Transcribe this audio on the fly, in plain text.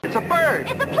It's a bird.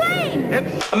 It's a plane.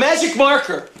 It's a magic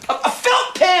marker. A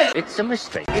felt pen. It's a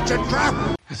mistake. It's a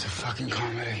trap. It's a fucking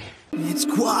comedy. It's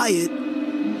quiet.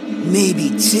 Maybe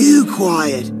too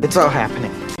quiet. It's all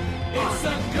happening. It's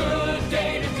a good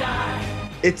day to die.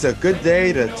 It's a good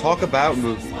day to talk about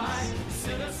movies.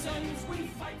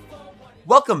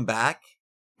 Welcome back.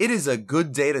 It is a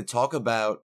good day to talk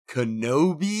about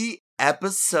Kenobi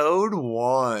Episode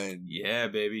 1. Yeah,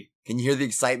 baby. Can you hear the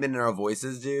excitement in our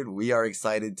voices, dude? We are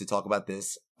excited to talk about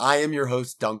this. I am your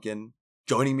host, Duncan.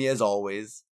 Joining me, as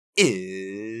always,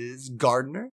 is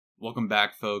Gardner. Welcome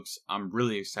back, folks. I'm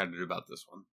really excited about this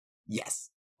one. Yes.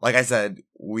 Like I said,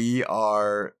 we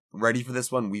are ready for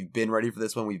this one. We've been ready for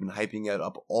this one. We've been hyping it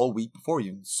up all week before we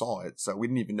even saw it, so we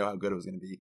didn't even know how good it was going to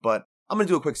be. But I'm going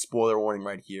to do a quick spoiler warning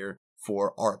right here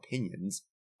for our opinions.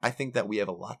 I think that we have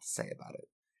a lot to say about it.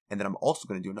 And then I'm also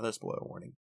going to do another spoiler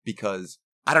warning because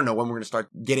I don't know when we're going to start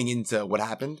getting into what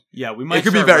happened. Yeah, we might. It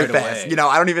could be very fast. Away. You know,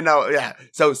 I don't even know. Yeah.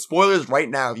 So spoilers right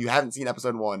now. If you haven't seen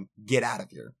episode 1, get out of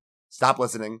here. Stop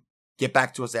listening. Get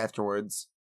back to us afterwards.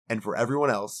 And for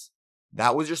everyone else,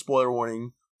 that was your spoiler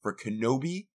warning for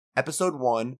Kenobi episode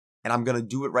 1. And I'm going to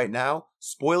do it right now.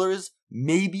 Spoilers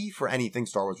maybe for anything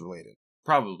Star Wars related.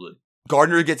 Probably.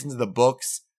 Gardner gets into the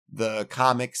books, the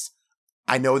comics.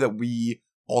 I know that we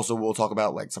also will talk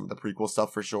about like some of the prequel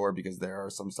stuff for sure, because there are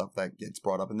some stuff that gets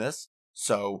brought up in this.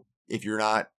 So if you're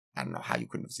not, I don't know how you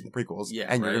couldn't have seen the prequels,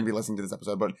 and you're going to be listening to this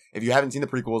episode, but if you haven't seen the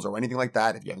prequels or anything like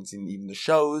that, if you haven't seen even the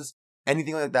shows,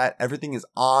 anything like that, everything is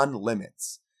on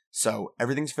limits. So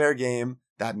everything's fair game.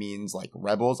 That means like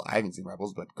Rebels. I haven't seen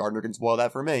Rebels, but Gardner can spoil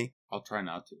that for me. I'll try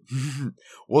not to.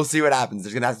 We'll see what happens.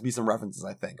 There's going to have to be some references,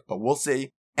 I think, but we'll see.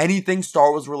 Anything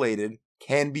Star Wars related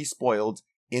can be spoiled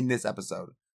in this episode.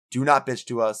 Do not bitch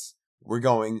to us. We're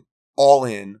going all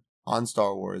in on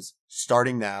Star Wars,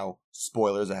 starting now,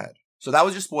 spoilers ahead. So that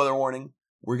was your spoiler warning.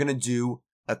 We're going to do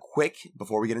a quick,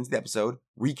 before we get into the episode,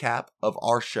 recap of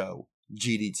our show,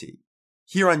 GDT.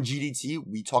 Here on GDT,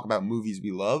 we talk about movies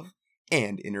we love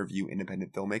and interview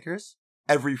independent filmmakers.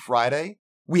 Every Friday,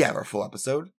 we have our full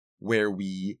episode where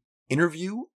we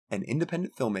interview an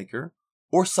independent filmmaker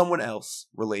or someone else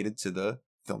related to the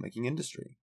filmmaking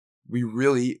industry. We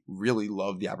really, really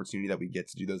love the opportunity that we get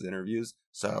to do those interviews.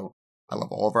 So I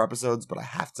love all of our episodes, but I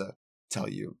have to tell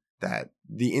you that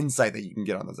the insight that you can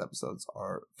get on those episodes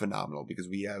are phenomenal because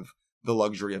we have the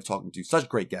luxury of talking to such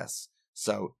great guests.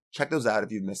 So check those out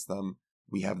if you've missed them.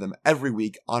 We have them every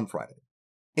week on Friday.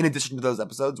 In addition to those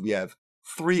episodes, we have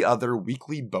 3 other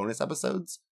weekly bonus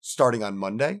episodes starting on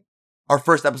Monday. Our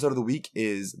first episode of the week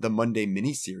is the Monday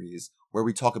mini-series where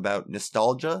we talk about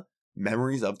nostalgia,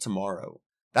 memories of tomorrow.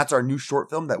 That's our new short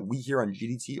film that we here on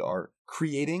GDT are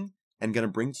creating and going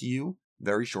to bring to you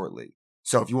very shortly.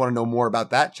 So if you want to know more about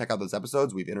that, check out those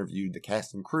episodes. We've interviewed the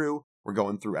cast and crew. We're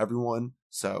going through everyone.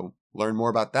 So learn more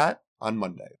about that on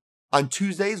Monday. On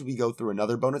Tuesdays, we go through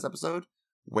another bonus episode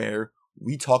where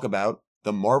we talk about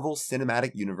the Marvel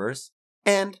Cinematic Universe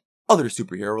and other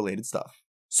superhero related stuff.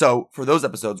 So for those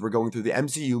episodes, we're going through the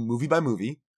MCU movie by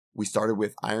movie. We started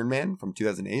with Iron Man from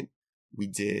 2008. We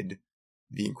did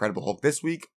The Incredible Hulk this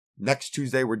week. Next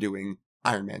Tuesday, we're doing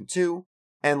Iron Man 2.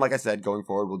 And like I said, going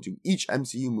forward, we'll do each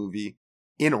MCU movie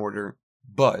in order.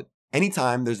 But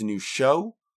anytime there's a new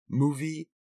show, movie,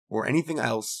 or anything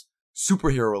else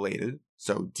superhero related,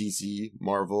 so DC,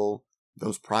 Marvel,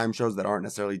 those Prime shows that aren't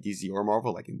necessarily DC or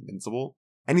Marvel, like Invincible,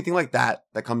 anything like that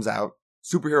that comes out,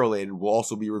 superhero related, we'll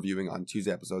also be reviewing on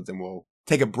Tuesday episodes, and we'll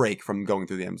take a break from going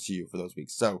through the MCU for those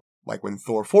weeks. So, like when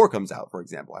Thor 4 comes out, for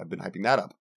example, I've been hyping that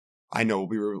up. I know we'll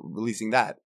be releasing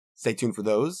that. Stay tuned for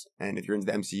those, and if you're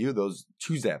into the MCU, those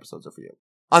Tuesday episodes are for you.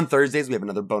 On Thursdays, we have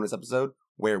another bonus episode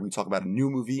where we talk about a new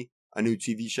movie, a new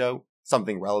TV show,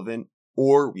 something relevant,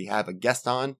 or we have a guest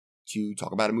on to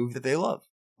talk about a movie that they love.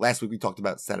 Last week, we talked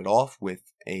about Set It Off with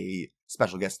a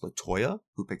special guest, LaToya,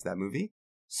 who picked that movie.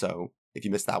 So if you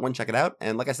missed that one, check it out.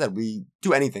 And like I said, we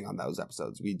do anything on those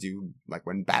episodes. We do, like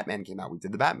when Batman came out, we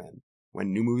did the Batman.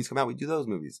 When new movies come out, we do those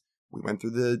movies. We went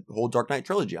through the whole Dark Knight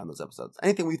trilogy on those episodes.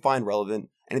 Anything we find relevant,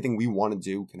 anything we want to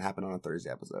do can happen on a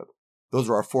Thursday episode. Those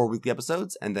are our 4 weekly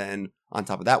episodes. And then on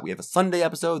top of that, we have a Sunday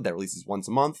episode that releases once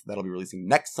a month. That'll be releasing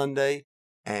next Sunday.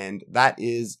 And that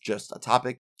is just a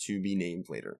topic to be named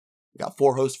later. We got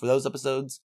 4 hosts for those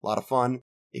episodes. A lot of fun.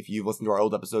 If you've listened to our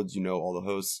old episodes, you know all the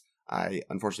hosts. I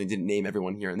unfortunately didn't name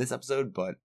everyone here in this episode,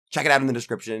 but check it out in the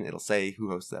description. It'll say who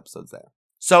hosts the episodes there.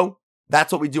 So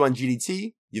that's what we do on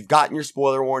GDT. You've gotten your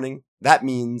spoiler warning. That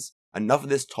means enough of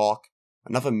this talk,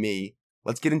 enough of me.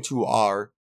 Let's get into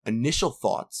our initial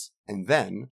thoughts and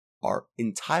then our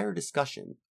entire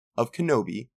discussion of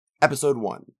Kenobi, episode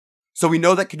 1. So we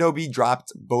know that Kenobi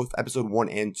dropped both episode 1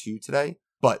 and 2 today,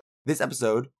 but this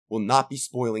episode will not be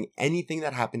spoiling anything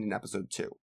that happened in episode 2.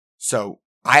 So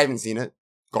I haven't seen it.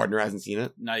 Gardner hasn't seen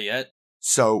it. Not yet.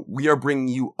 So we are bringing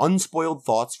you unspoiled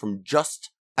thoughts from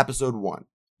just episode 1.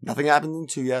 Nothing happened in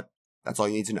 2 yet. That's all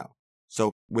you need to know.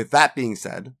 So with that being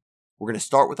said, we're going to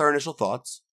start with our initial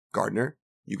thoughts. Gardner,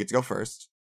 you get to go first.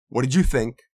 What did you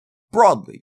think,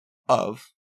 broadly,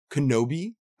 of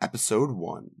Kenobi episode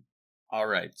 1? All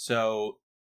right. So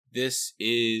this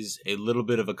is a little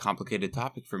bit of a complicated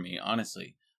topic for me,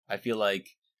 honestly. I feel like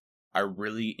I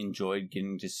really enjoyed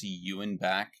getting to see Ewan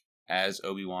back as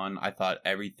Obi-Wan. I thought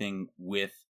everything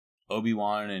with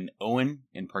Obi-Wan and Owen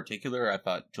in particular, I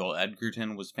thought Joel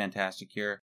Edgerton was fantastic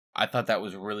here. I thought that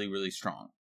was really, really strong.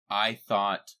 I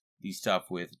thought the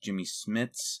stuff with Jimmy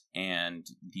Smits and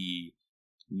the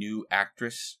new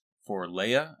actress for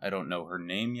Leia, I don't know her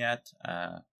name yet,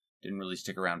 didn't really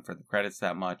stick around for the credits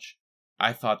that much.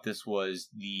 I thought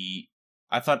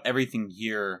I thought everything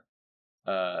here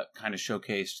kind of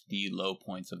showcased the low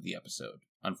points of the episode,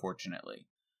 unfortunately.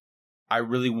 I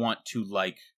really want to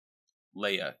like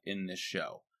Leia in this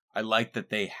show. I like that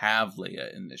they have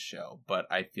Leia in this show, but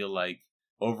I feel like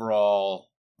overall,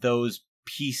 those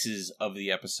pieces of the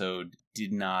episode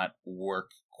did not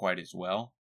work quite as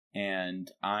well. And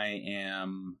I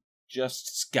am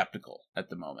just skeptical at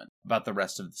the moment about the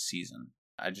rest of the season.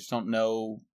 I just don't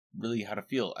know really how to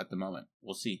feel at the moment.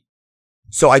 We'll see.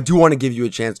 So I do want to give you a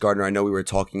chance, Gardner. I know we were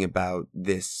talking about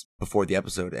this before the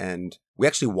episode, and we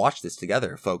actually watched this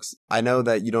together, folks. I know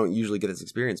that you don't usually get this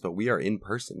experience, but we are in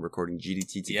person recording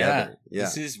GDT together. Yeah.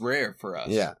 This is rare for us.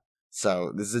 Yeah.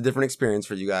 So this is a different experience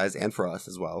for you guys and for us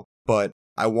as well. But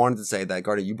I wanted to say that,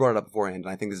 Gardner, you brought it up beforehand,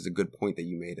 and I think this is a good point that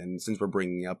you made. And since we're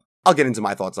bringing up, I'll get into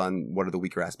my thoughts on what are the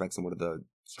weaker aspects and what are the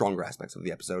stronger aspects of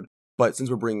the episode. But since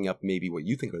we're bringing up maybe what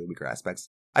you think are the weaker aspects,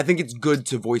 I think it's good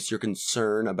to voice your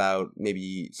concern about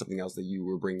maybe something else that you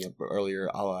were bringing up earlier,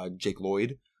 a la Jake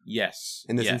Lloyd. Yes.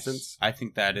 In this instance? I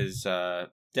think that is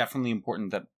definitely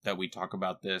important that we talk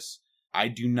about this. I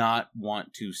do not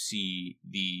want to see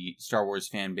the Star Wars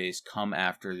fan base come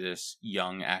after this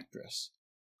young actress.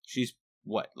 She's,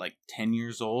 10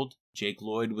 years old? Jake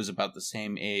Lloyd was about the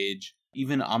same age.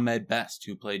 Even Ahmed Best,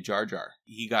 who played Jar Jar,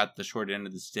 he got the short end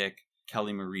of the stick.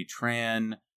 Kelly Marie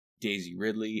Tran, Daisy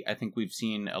Ridley. I think we've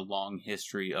seen a long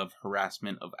history of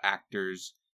harassment of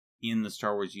actors in the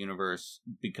Star Wars universe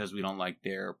because we don't like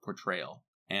their portrayal.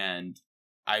 And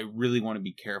I really want to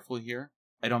be careful here.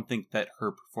 I don't think that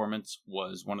her performance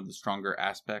was one of the stronger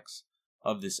aspects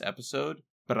of this episode,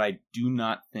 but I do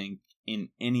not think in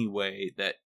any way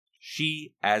that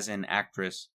she, as an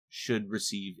actress, should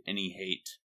receive any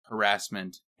hate,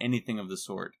 harassment, anything of the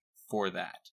sort for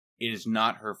that. It is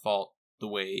not her fault the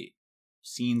way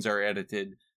scenes are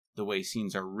edited, the way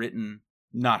scenes are written,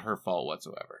 not her fault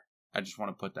whatsoever. I just want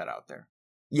to put that out there.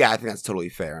 Yeah, I think that's totally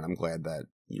fair, and I'm glad that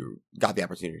you got the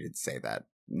opportunity to say that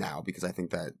now, because I think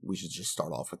that we should just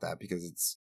start off with that, because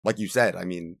it's, like you said, I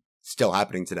mean, still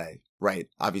happening today, right?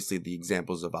 Obviously, the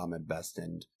examples of Ahmed Best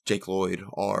and Jake Lloyd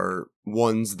are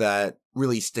ones that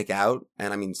really stick out,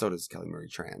 and I mean, so does Kelly Marie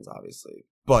Tran, obviously.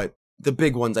 But the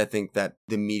big ones I think that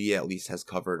the media at least has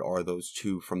covered are those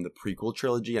two from the prequel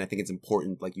trilogy. And I think it's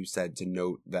important, like you said, to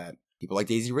note that people like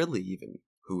Daisy Ridley even,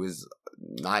 who is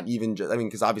not even just,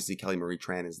 because obviously Kelly Marie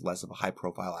Tran is less of a high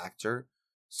profile actor,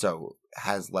 so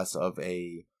has less of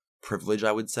a privilege,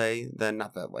 I would say, than,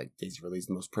 not that Daisy Ridley's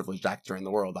the most privileged actor in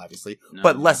the world, obviously,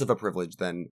 but less of a privilege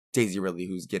than Daisy Ridley,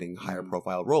 who's getting higher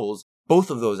profile roles.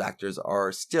 Both of those actors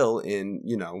are still in,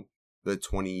 the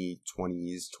 2020s,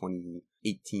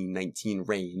 2018, 19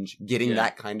 range, getting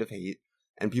that kind of hate.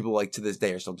 And people to this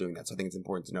day are still doing that. So I think it's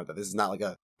important to note that this is not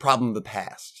a problem of the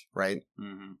past, right?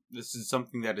 Mm-hmm. This is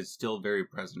something that is still very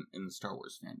present in the Star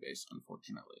Wars fan base,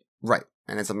 unfortunately. Right.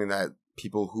 And it's something that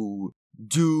people who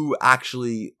do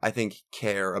actually, I think,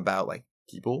 care about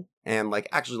people and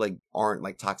actually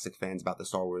aren't toxic fans about the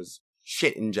Star Wars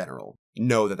shit in general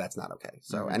know that that's not okay.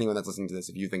 So anyone that's listening to this,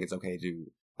 if you think it's okay to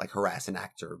harass an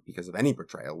actor because of any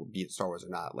portrayal, be it Star Wars or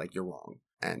not, you're wrong.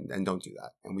 And don't do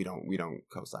that. And we don't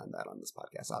co-sign that on this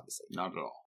podcast, obviously. Not at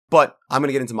all. But I'm going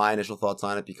to get into my initial thoughts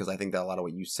on it, because I think that a lot of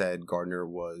what you said, Gardner,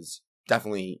 was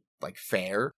definitely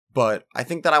fair. But I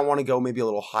think that I want to go maybe a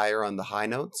little higher on the high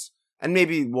notes. And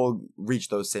maybe we'll reach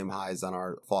those same highs on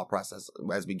our thought process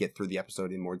as we get through the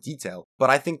episode in more detail.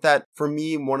 But I think that for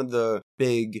me, one of the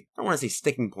big, I don't want to say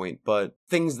sticking point, but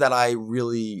things that I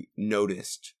really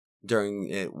noticed during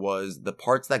it was the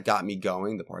parts that got me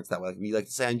going, the parts that we like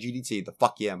to say on GDT, the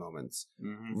fuck yeah moments,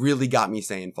 really got me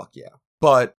saying fuck yeah.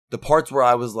 But the parts where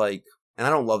I was and I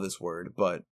don't love this word,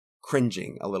 but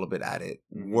cringing a little bit at it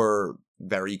were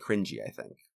very cringy, I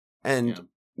think. And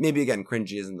maybe, again,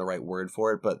 cringy isn't the right word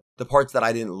for it, but the parts that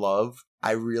I didn't love,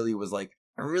 I really was like,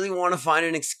 I really want to find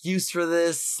an excuse for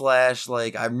this, /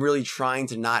 like, I'm really trying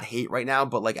to not hate right now,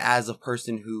 but like, as a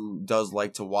person who does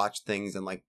like to watch things and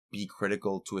like be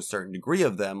critical to a certain degree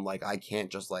of them, like, I can't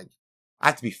just like, I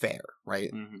have to be fair,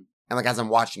 right? And like, as I'm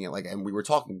watching it, like, and we were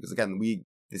talking, because again,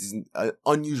 this is an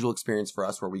unusual experience for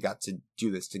us where we got to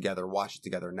do this together, watch it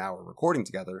together, now we're recording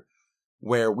together,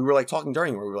 where we were like talking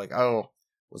during, where we were like, oh,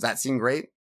 was that scene great?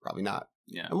 Probably not.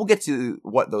 Yeah. And we'll get to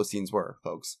what those scenes were,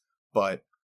 folks. But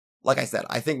like I said,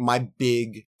 I think my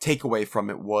big takeaway from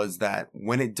it was that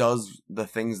when it does the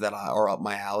things that are up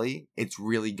my alley, it's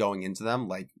really going into them.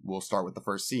 Like, we'll start with the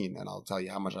first scene, and I'll tell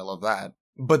you how much I love that.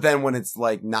 But then when it's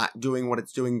like not doing what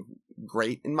it's doing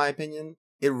great, in my opinion,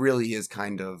 it really is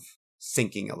kind of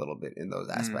sinking a little bit in those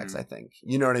aspects, I think.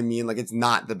 You know what I mean? Like, it's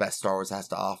not the best Star Wars has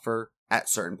to offer at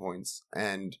certain points.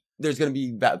 And there's going to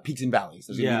be peaks and valleys.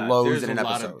 There's going to be lows in an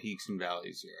episode. There's a lot of peaks and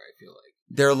valleys here, I feel like.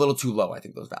 They're a little too low, I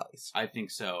think, those valleys. I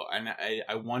think so. And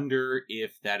I wonder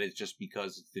if that is just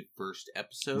because it's the first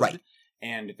episode. Right.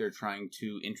 And if they're trying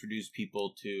to introduce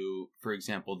people to, for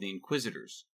example, the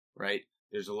Inquisitors, right?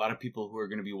 There's a lot of people who are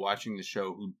going to be watching the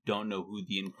show who don't know who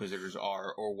the Inquisitors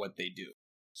are or what they do.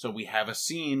 So we have a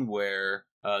scene where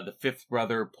the fifth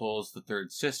brother pulls the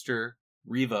third sister,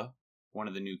 Reva, one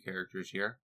of the new characters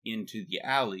here, into the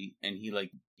alley, and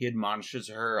he admonishes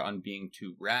her on being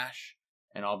too rash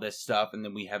and all this stuff. And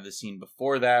then we have the scene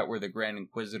before that where the Grand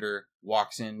Inquisitor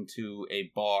walks into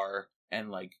a bar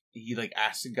and he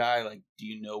asks a guy, do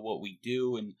you know what we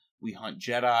do? And we hunt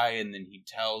Jedi. And then he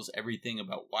tells everything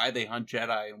about why they hunt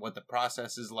Jedi and what the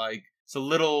process is like. It's a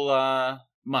little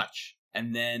much.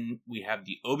 And then we have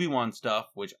the Obi-Wan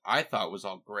stuff, which I thought was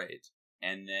all great.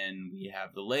 And then we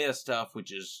have the Leia stuff,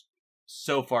 which is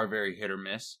so far very hit or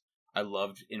miss. I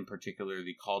loved, in particular,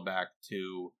 the callback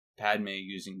to Padme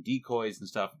using decoys and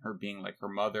stuff, and her being like her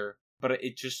mother. But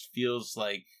it just feels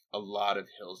like a lot of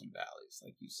hills and valleys,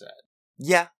 like you said.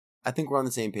 Yeah, I think we're on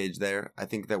the same page there. I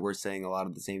think that we're saying a lot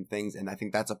of the same things, and I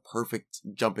think that's a perfect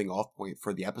jumping off point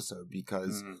for the episode,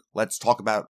 because let's talk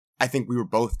about, I think we were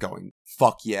both going,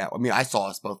 fuck yeah. I mean, I saw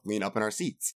us both lean up in our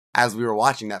seats as we were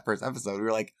watching that first episode. We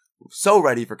were so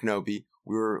ready for Kenobi.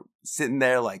 We were sitting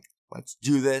there let's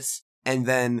do this. And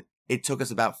then it took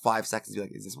us about 5 seconds to be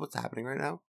like, is this what's happening right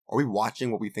now? Are we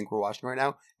watching what we think we're watching right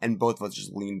now? And both of us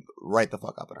just leaned right the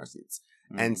fuck up in our seats.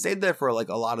 And stayed there for a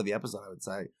lot of the episode, I would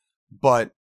say.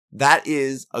 But that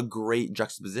is a great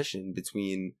juxtaposition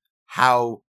between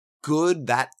how good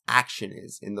that action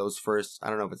is in those first, I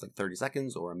don't know if it's 30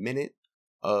 seconds or a minute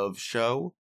of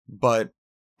show, but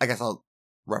I guess I'll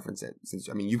reference it since,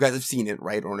 you guys have seen it,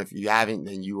 right? Or if you haven't,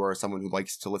 then you are someone who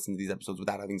likes to listen to these episodes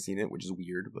without having seen it, which is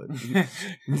weird, but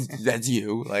that's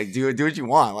you. Do what you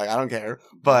want. I don't care.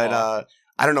 But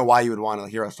I don't know why you would want to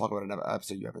hear us talk about an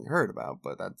episode you haven't heard about,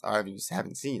 but that's, or you just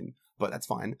haven't seen, but that's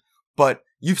fine. But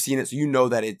you've seen it, so you know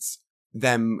that it's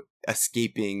them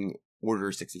escaping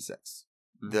Order 66.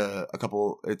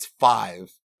 It's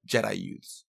 5 Jedi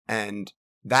youths. And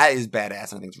that is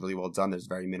badass, and I think it's really well done. There's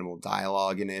very minimal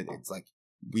dialogue in it. It's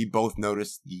we both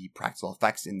noticed the practical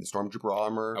effects in the Stormtrooper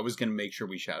armor. I was going to make sure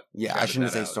we shout. Yeah, I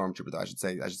shouldn't say Stormtrooper, though. I should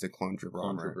say Clone Trooper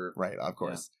armor. Right, of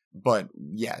course. Yeah. But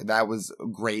yeah, that was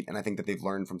great, and I think that they've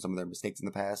learned from some of their mistakes in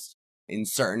the past in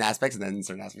certain aspects, and then in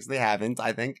certain aspects they haven't,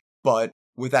 I think. But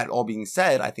with that all being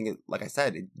said, I think, like I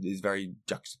said, it is very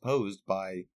juxtaposed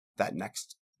by that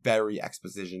next very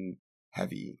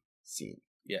exposition-heavy scene.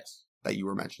 Yes. That you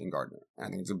were mentioning, Gardner. And I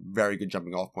think it's a very good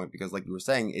jumping off point because, like you were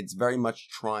saying, it's very much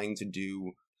trying to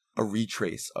do a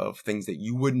retrace of things that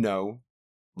you would know.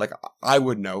 Like, I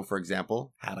would know, for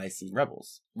example, had I seen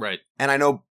Rebels. Right. And I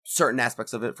know certain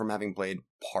aspects of it from having played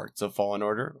parts of Fallen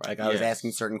Order. I was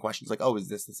asking certain questions like, oh, is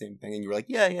this the same thing? And you were like,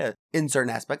 yeah. In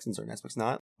certain aspects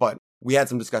not. But we had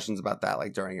some discussions about that,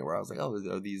 during it, where I was like, oh,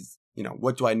 are these,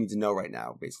 what do I need to know right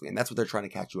now, basically? And that's what they're trying to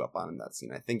catch you up on in that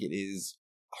scene. I think it is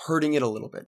hurting it a little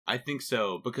bit. I think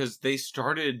so, because they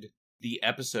started the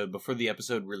episode, before the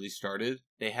episode really started,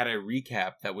 they had a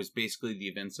recap that was basically the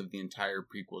events of the entire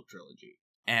prequel trilogy.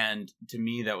 And to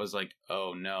me, that was like,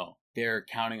 oh no, they're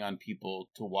counting on people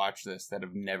to watch this that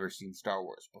have never seen Star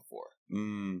Wars before.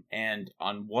 And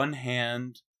on one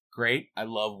hand, great, I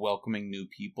love welcoming new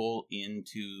people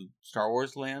into Star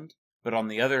Wars land. But on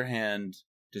the other hand,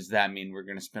 does that mean we're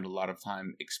going to spend a lot of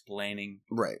time explaining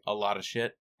a lot of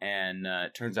shit? And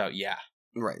it turns out, yeah.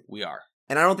 Right. We are.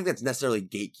 And I don't think that's necessarily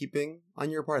gatekeeping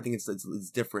on your part. I think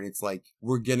it's different. It's like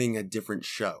we're getting a different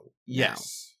show. Yes.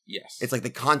 Now. Yes. It's like the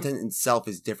content itself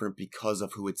is different because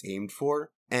of who it's aimed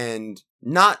for. And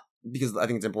not because I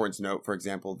think it's important to note, for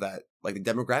example, that like the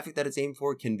demographic that it's aimed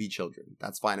for can be children.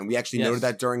 That's fine. And we actually Yes. noted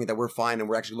that during it, that we're fine, and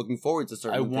we're actually looking forward to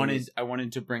certain things. I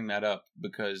wanted to bring that up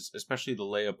because especially the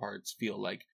Leia parts feel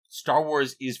like Star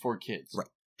Wars is for kids. Right.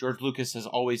 George Lucas has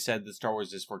always said that Star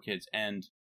Wars is for kids, and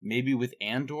maybe with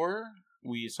Andor,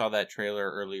 we saw that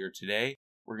trailer earlier today,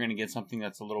 we're going to get something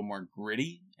that's a little more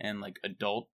gritty and like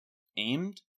adult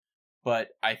aimed. But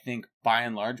I think by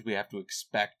and large, we have to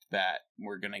expect that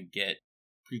we're going to get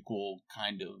prequel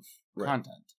kind of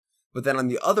content. But then on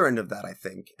the other end of that, I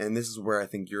think, and this is where I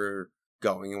think you're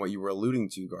going and what you were alluding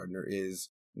to, Gardner, is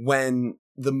when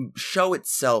the show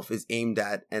itself is aimed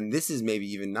at, and this is maybe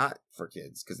even not for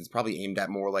kids, because it's probably aimed at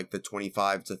more like the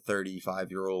 25 to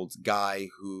 35-year-old guy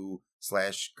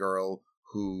 / girl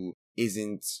who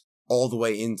isn't all the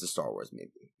way into Star Wars,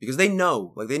 maybe. Because they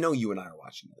know you and I are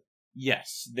watching it.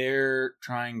 Yes, they're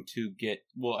trying to get,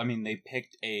 they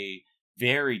picked a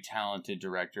very talented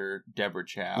director, Deborah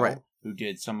Chow, Right. who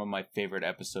did some of my favorite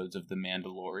episodes of The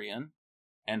Mandalorian.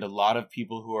 And a lot of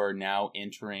people who are now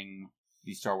entering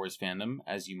the Star Wars fandom,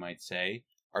 as you might say,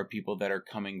 are people that are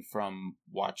coming from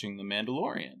watching The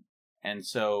Mandalorian. And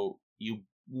so you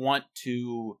want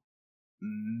to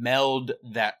meld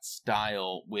that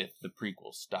style with the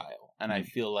prequel style. And I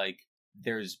feel like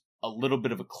there's a little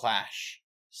bit of a clash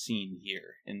scene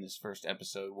here in this first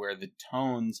episode where the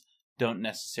tones don't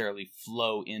necessarily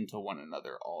flow into one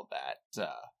another all that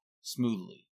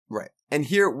smoothly. Right. And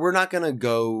here, we're not going to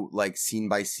go like scene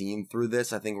by scene through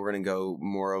this. I think we're going to go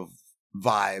more of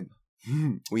vibe.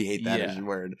 We hate that as a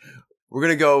word. We're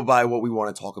going to go by what we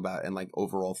want to talk about and like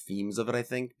overall themes of it, I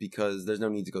think, because there's no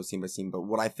need to go scene by scene. But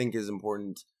what I think is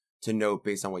important to note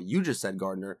based on what you just said,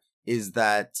 Gardner, is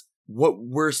that what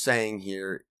we're saying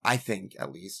here, I think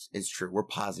at least, is true. We're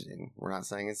positing. We're not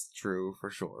saying it's true for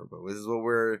sure, but this is what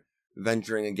we're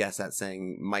venturing a guess at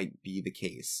saying might be the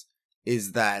case,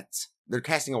 is that they're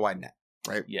casting a wide net,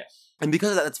 right? Yes. And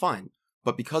because of that, that's fine.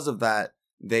 But because of that,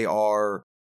 they are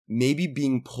maybe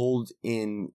being pulled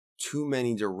in too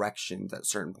many directions at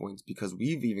certain points, because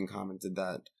we've even commented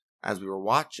that as we were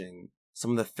watching,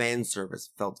 some of the fan service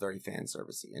felt very fan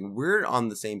servicey. And we're on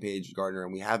the same page, Gardner,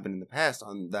 and we have been in the past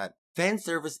on that fan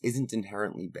service isn't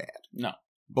inherently bad. No.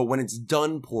 But when it's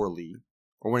done poorly,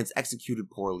 or when it's executed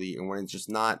poorly, and when it's just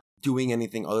not doing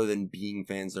anything other than being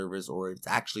fan service, or it's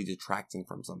actually detracting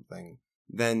from something,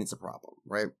 then it's a problem,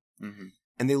 right? Mm-hmm.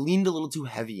 And they leaned a little too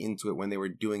heavy into it when they were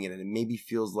doing it, and it maybe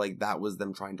feels like that was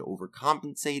them trying to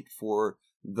overcompensate for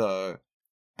the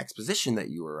exposition that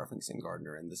you were referencing,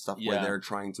 Gardner, and the stuff where they're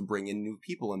trying to bring in new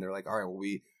people, and they're like, all right,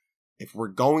 well, if we're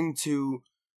going to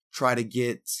try to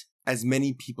get as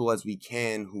many people as we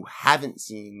can who haven't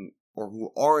seen or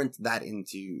who aren't that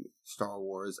into Star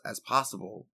Wars as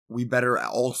possible, we better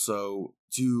also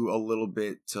do a little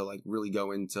bit to like really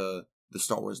go into the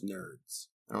Star Wars nerds.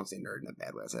 I don't say nerd in a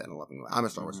bad way. I say that in a loving way. I'm a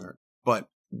Star Wars nerd. But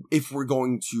if we're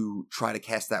going to try to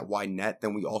cast that wide net,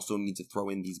 then we also need to throw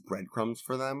in these breadcrumbs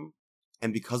for them.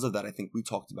 And because of that, I think we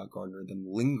talked about, Gardner, them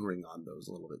lingering on those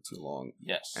a little bit too long.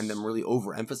 Yes. And them really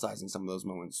overemphasizing some of those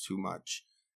moments too much.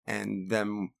 And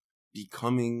them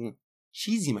becoming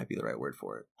cheesy might be the right word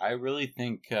for it. I really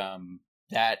think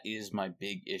that is my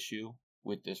big issue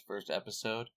with this first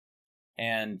episode.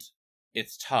 And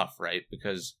it's tough, right?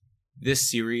 Because this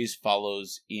series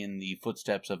follows in the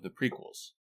footsteps of the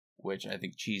prequels, which I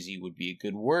think cheesy would be a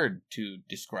good word to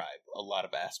describe a lot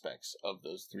of aspects of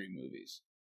those three movies.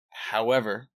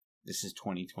 However, this is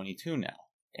 2022 now.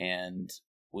 And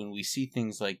when we see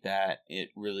things like that, it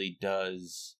really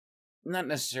does not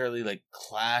necessarily like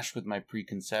clash with my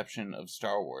preconception of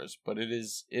Star Wars, but it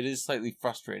is slightly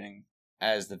frustrating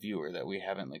as the viewer that we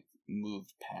haven't like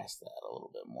moved past that a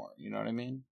little bit more. You know what I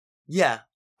mean? Yeah,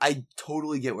 I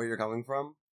totally get where you're coming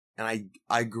from, and I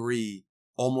agree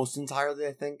almost entirely,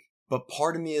 I think. But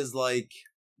part of me is like,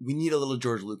 we need a little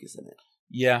George Lucas in it.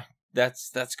 Yeah,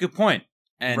 that's a good point.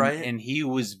 And right? And he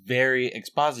was very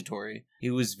expository. He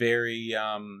was very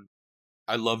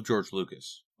I love George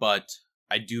Lucas, but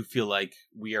I do feel like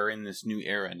we are in this new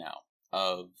era now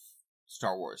of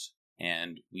Star Wars,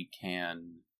 and we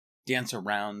can dance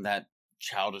around that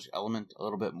childish element a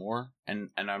little bit more. And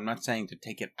I'm not saying to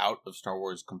take it out of Star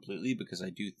Wars completely, because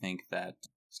I do think that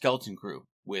Skeleton Crew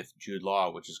with Jude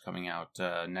Law, which is coming out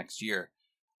next year,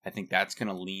 I think that's going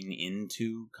to lean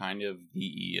into kind of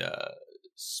the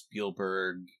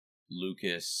Spielberg,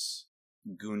 Lucas,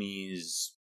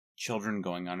 Goonies, children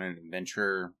going on an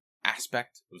adventure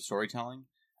aspect of storytelling.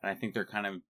 And I think they're kind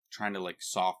of trying to like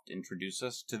soft introduce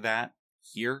us to that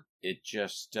here. It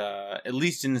just, at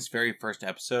least in this very first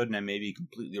episode, and I may be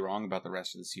completely wrong about the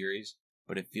rest of the series,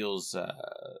 but it feels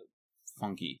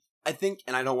funky I think,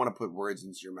 and I don't want to put words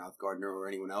into your mouth, Gardner, or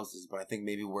anyone else's, but I think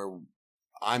maybe where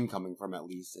I'm coming from, at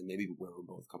least, and maybe where we're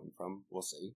both coming from, we'll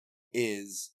see,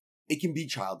 is it can be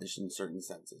childish in certain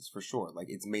senses, for sure. Like,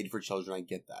 it's made for children, I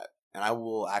get that. And I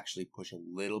will actually push a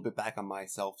little bit back on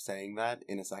myself saying that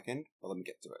in a second, but let me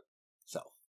get to it.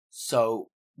 So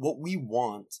what we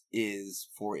want is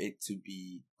for it to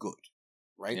be good,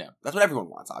 right? Yeah. That's what everyone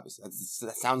wants, obviously.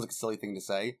 That sounds like a silly thing to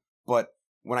say, but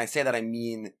when I say that, I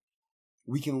mean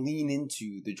we can lean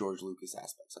into the George Lucas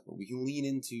aspects of it. We can lean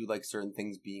into, like, certain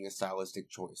things being a stylistic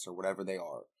choice or whatever they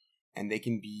are. And they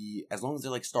can be, as long as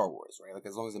they're like Star Wars, right? Like,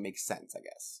 as long as it makes sense, I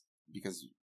guess. Because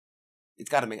it's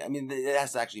got to make, I mean, it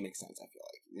has to actually make sense, I feel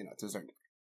like, you know, to a certain degree.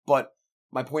 But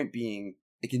my point being,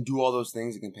 it can do all those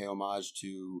things. It can pay homage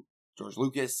to George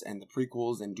Lucas and the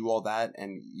prequels and do all that,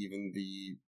 and even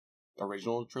the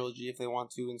original trilogy if they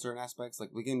want to in certain aspects. Like,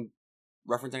 we can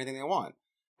reference anything they want.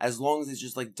 As long as it's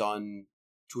just, like, done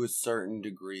to a certain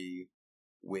degree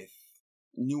with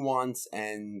nuance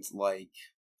and, like,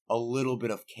 a little bit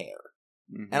of care.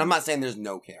 Mm-hmm. And I'm not saying there's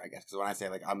no care, I guess, because when I say,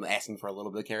 like, I'm asking for a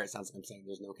little bit of care, it sounds like I'm saying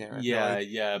there's no care.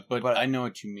 Yeah, but I know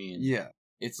what you mean. Yeah.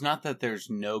 It's not that there's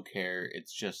no care,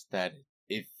 it's just that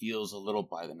it feels a little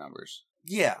by the numbers.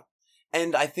 Yeah.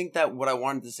 And I think that what I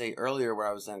wanted to say earlier, where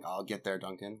I was saying, I'll get there,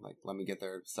 Duncan, like, let me get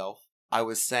there, self, I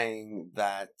was saying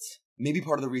that maybe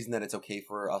part of the reason that it's okay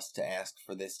for us to ask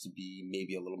for this to be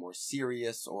maybe a little more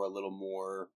serious or a little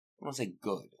more, I don't want to say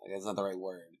good, like, that's not the right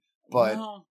word, but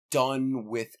done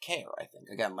with care, I think.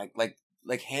 Again,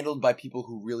 like handled by people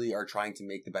who really are trying to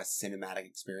make the best cinematic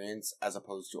experience, as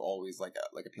opposed to always like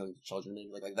appealing to children, maybe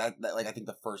like that. Like, I think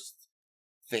the first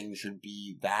thing should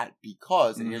be that,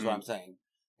 because, and here's what I'm saying,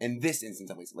 in this instance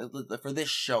at least, for this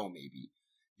show maybe,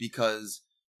 because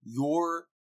your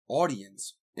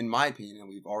audience, in my opinion, and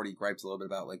we've already griped a little bit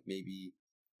about, like, maybe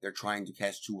they're trying to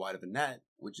cast too wide of a net,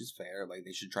 which is fair. Like,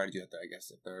 they should try to do that there, I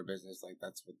guess, if they're a business. Like,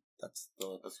 that's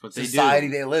what society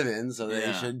they live in, so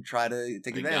they should try to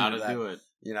take advantage of that. Do it.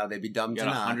 You know, they'd be dumb to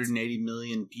not. 180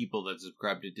 million people that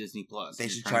subscribe to Disney Plus. They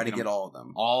should try to get all of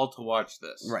them. All to watch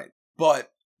this. Right.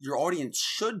 But your audience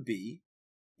should be,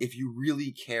 if you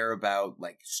really care about,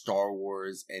 like, Star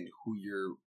Wars and who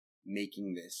you're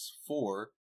making this for,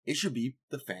 it should be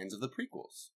the fans of the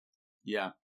prequels.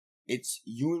 Yeah. It's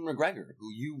Ewan McGregor,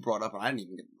 who you brought up, and I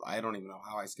don't even know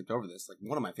how I skipped over this. Like,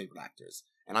 one of my favorite actors.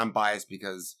 And I'm biased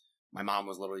because my mom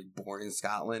was literally born in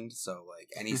Scotland, so, like,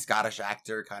 any Scottish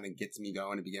actor kind of gets me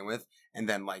going to begin with. And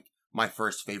then, like, my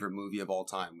first favorite movie of all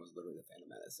time was literally The Phantom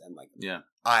Menace. And, like,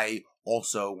 I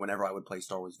also, whenever I would play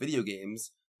Star Wars video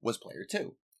games, was player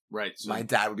 2. Right. So my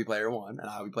dad would be player 1, and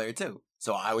I would be player 2.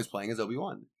 So I was playing as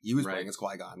Obi-Wan. He was playing as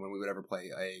Qui-Gon when we would ever play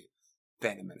a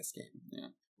Phantom Menace game. Yeah.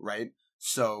 Right?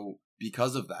 So,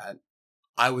 because of that,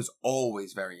 I was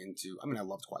always very into, I mean, I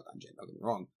loved Qui-Gon Jinn, don't get me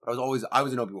wrong, but I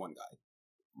was an Obi-Wan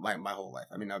guy my whole life.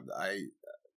 I mean,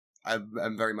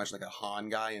 I'm very much like a Han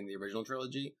guy in the original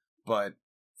trilogy, but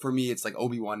for me, it's like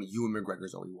Obi-Wan, Ewan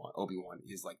McGregor's Obi-Wan. Obi-Wan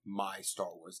is like my Star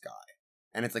Wars guy.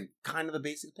 And it's like kind of the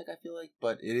basic pick, I feel like,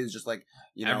 but it is just like,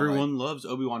 you know. Everyone loves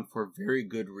Obi-Wan for a very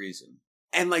good reason.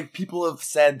 And, like, people have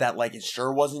said that, like, it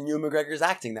sure wasn't Ewan McGregor's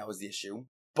acting that was the issue.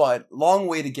 But long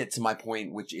way to get to my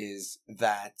point, which is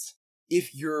that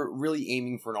if you're really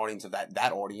aiming for an audience of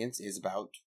that audience is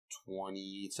about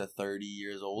 20 to 30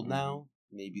 years old now,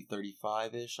 maybe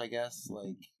 35-ish, I guess,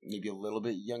 like, maybe a little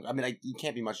bit younger. I mean, you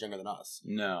can't be much younger than us.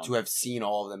 No. To have seen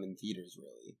all of them in theaters,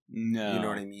 really. No. You know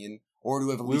what I mean? Or to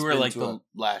have at least we were like the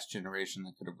last generation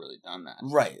that could have really done that.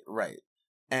 Right.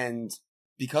 And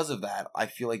because of that, I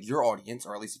feel like your audience,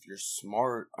 or at least if you're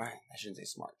smart, I shouldn't say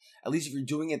smart, at least if you're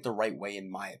doing it the right way,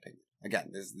 in my opinion.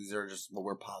 Again, these are just what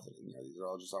we're positing here. These are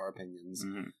all just our opinions.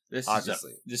 Mm-hmm.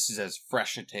 This is as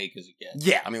fresh a take as it gets.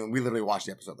 Yeah, I mean, we literally watched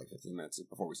the episode like 15 minutes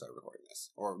before we started recording this.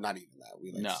 Or not even that.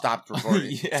 We stopped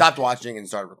recording, stopped watching and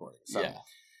started recording. So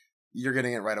you're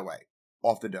getting it right away,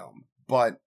 off the dome.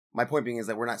 But my point being is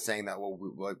that we're not saying that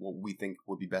what we think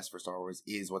would be best for Star Wars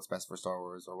is what's best for Star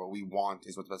Wars, or what we want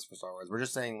is what's best for Star Wars. We're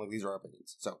just saying, like, these are our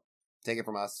opinions. So take it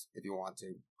from us if you want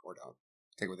to, or don't.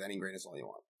 Take it with any grain of salt you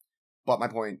want. But my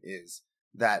point is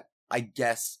that I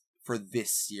guess for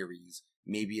this series,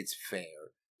 maybe it's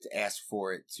fair to ask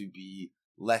for it to be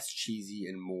less cheesy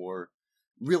and more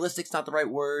realistic's not the right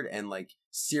word, and, like,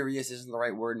 serious isn't the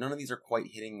right word. None of these are quite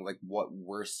hitting, like, what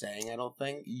we're saying, I don't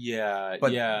think. Yeah,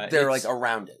 but they're, like,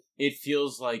 around it. It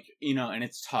feels like, you know, and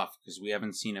it's tough because we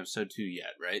haven't seen episode 2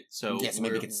 yet, right? So yes,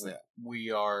 maybe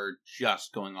we are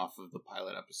just going off of the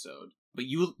pilot episode. But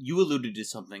you alluded to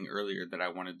something earlier that I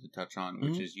wanted to touch on,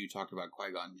 which is you talked about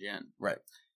Qui-Gon Jinn. Right.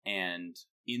 And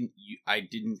I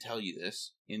didn't tell you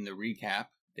this in the recap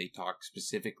they talk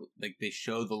specifically, like they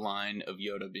show the line of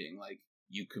Yoda being like,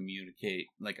 you communicate,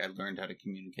 like I learned how to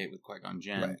communicate with Qui-Gon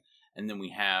Jinn. Right. And then we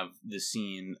have the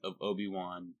scene of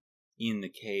Obi-Wan in the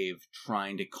cave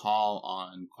trying to call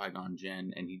on Qui-Gon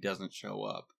Jinn, and he doesn't show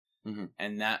up. Mm-hmm.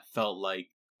 And that felt like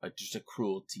just a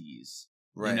cruel tease.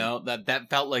 Right. You know, that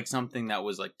felt like something that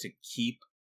was like to keep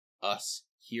us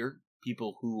here,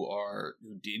 people who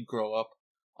did grow up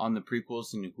on the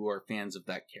prequels and who are fans of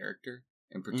that character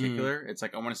in particular. It's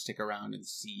like, I want to stick around and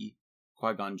see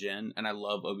Qui-Gon Jinn, and I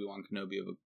love Obi-Wan Kenobi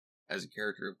as a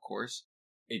character, of course.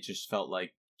 It just felt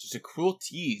like just a cruel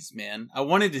tease, man. I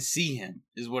wanted to see him,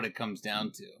 is what it comes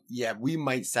down to. Yeah, we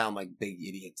might sound like big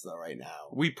idiots, though, right now.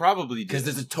 We probably do. Because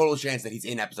there's a total chance that he's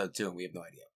in episode 2, and we have no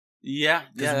idea. Yeah.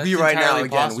 Because we right now,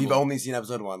 again, we've only seen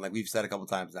episode 1, like we've said a couple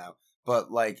times now.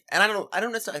 But, like, and I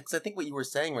don't necessarily, because I think what you were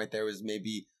saying right there was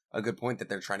maybe a good point that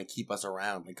they're trying to keep us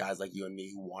around, like guys like you and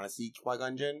me who want to see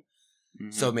Qui-Gon Jinn.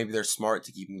 Mm-hmm. So maybe they're smart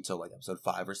to keep him until, like, episode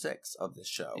 5 or 6 of this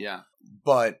show. Yeah.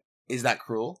 But is that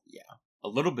cruel? Yeah. A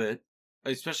little bit.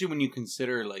 Especially when you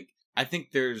consider, like, I think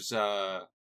there's a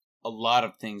lot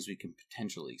of things we can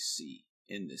potentially see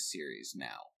in this series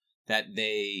now. That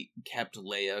they kept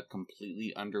Leia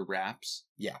completely under wraps.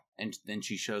 Yeah. And then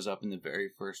she shows up in the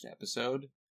very first episode.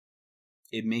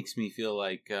 It makes me feel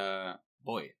like,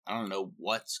 boy, I don't know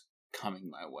what's coming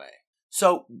my way.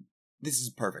 So, this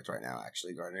is perfect right now,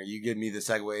 actually, Gardner. You give me the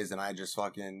segues, and I just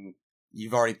fucking...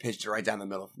 You've already pitched it right down the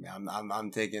middle for me.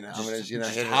 I'm taking it. I'm gonna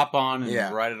just hit hop on and yeah.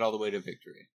 ride it all the way to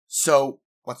victory. So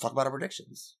let's talk about our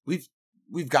predictions.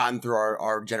 We've gotten through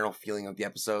our general feeling of the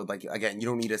episode. Like, again, you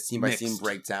don't need a scene by scene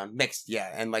breakdown. Mixed,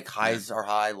 yeah, and like highs are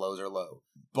high, lows are low.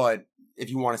 But if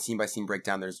you want a scene by scene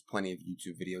breakdown, there's plenty of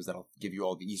YouTube videos that'll give you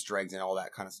all the Easter eggs and all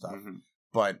that kind of stuff. Mm-hmm.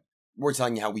 But we're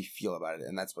telling you how we feel about it,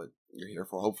 and that's what you're here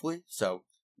for, hopefully. So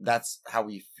that's how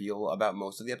we feel about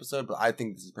most of the episode. But I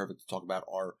think this is perfect to talk about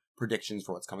our predictions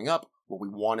for what's coming up, what we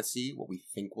want to see, what we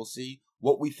think we'll see,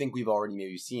 what we think we've already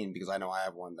maybe seen, because I know I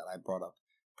have one that I brought up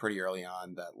pretty early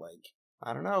on that, like,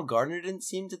 I don't know, Gardner didn't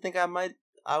seem to think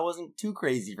I wasn't too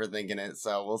crazy for thinking it,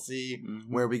 so we'll see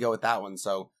where we go with that one.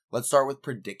 So let's start with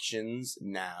predictions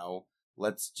now.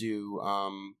 Let's do,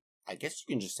 I guess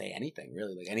you can just say anything,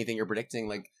 really, like anything you're predicting,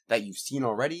 like that you've seen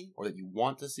already or that you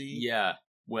want to see. Yeah,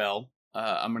 well,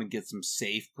 I'm going to get some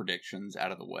safe predictions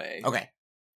out of the way. Okay.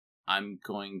 I'm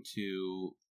going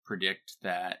to predict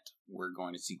that we're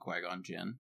going to see Qui-Gon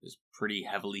Jinn. It's pretty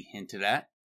heavily hinted at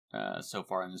so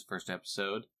far in this first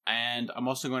episode. And I'm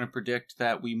also going to predict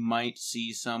that we might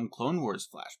see some Clone Wars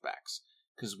flashbacks,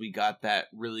 because we got that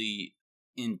really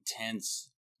intense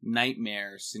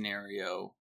nightmare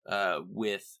scenario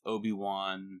with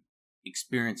Obi-Wan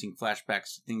experiencing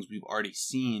flashbacks to things we've already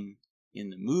seen in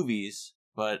the movies.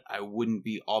 But I wouldn't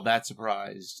be all that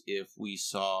surprised if we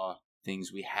saw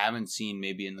things we haven't seen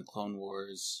maybe in the Clone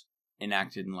Wars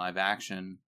enacted in live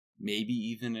action, maybe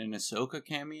even an Ahsoka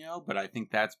cameo, but I think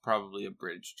that's probably a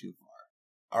bridge too far.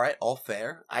 All right, all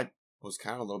fair. I was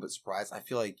kind of a little bit surprised. I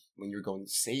feel like when you're going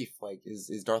safe, like,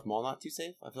 is Darth Maul not too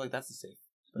safe? I feel like that's the safe.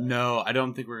 But no, I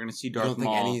don't think we're going to see Darth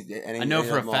Maul. I know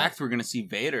for a fact we're going to see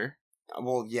Vader.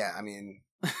 Well, yeah, I mean...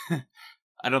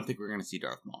 I don't think we're going to see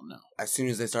Darth Maul, no. As soon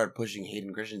as they started pushing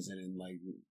Hayden Christensen in, like,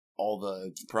 all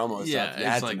the promos, yeah, stuff,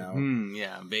 it's like,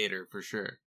 yeah, Vader for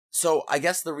sure. So I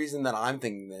guess the reason that I'm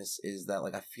thinking this is that,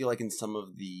 like, I feel like in some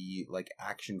of the, like,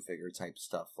 action figure type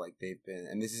stuff, like, they've been,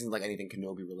 and this isn't like anything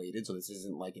Kenobi related, so this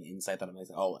isn't like an insight that I'm like,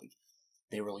 oh, like,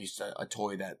 they released a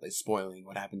toy that is spoiling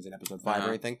what happens in episode 5 or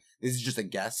anything. This is just a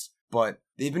guess, but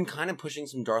they've been kind of pushing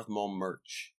some Darth Maul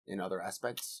merch in other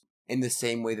aspects, in the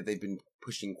same way that they've been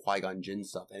pushing Qui-Gon Jinn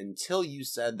stuff. And until you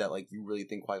said that, like, you really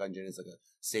think Qui-Gon Jinn is, like, a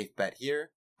safe bet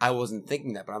here, I wasn't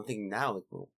thinking that, but I'm thinking now, like,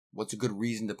 well, what's a good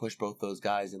reason to push both those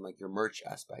guys in, like, your merch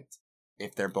aspect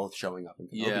if they're both showing up in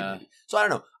Kenobi movie? So I don't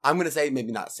know. I'm going to say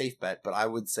maybe not safe bet, but I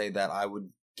would say that I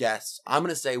would guess, I'm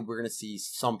going to say we're going to see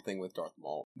something with Darth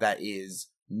Maul that is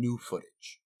new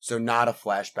footage. So not a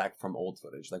flashback from old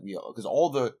footage. Like, because all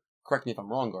the, correct me if I'm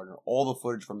wrong, Gardner, all the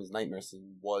footage from his nightmare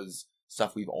scene was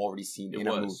stuff we've already seen in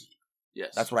a movie.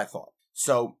 Yes. That's what I thought.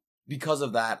 So because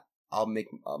of that, I'll make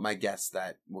my guess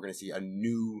that we're going to see a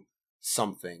new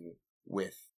something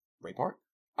with Ray Park.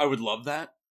 I would love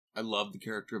that. I love the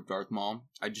character of Darth Maul.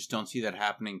 I just don't see that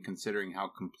happening considering how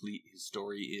complete his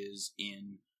story is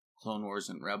in Clone Wars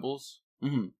and Rebels.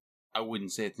 Mm-hmm. I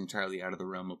wouldn't say it's entirely out of the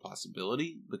realm of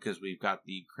possibility, because we've got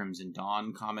the Crimson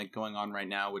Dawn comic going on right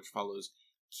now, which follows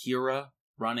Kira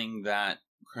running that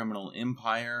criminal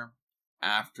empire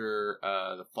after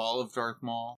the fall of Darth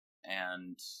Maul,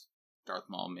 and Darth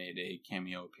Maul made a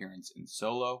cameo appearance in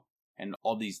Solo. and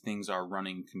all these things are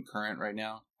running concurrent right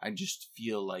now, I just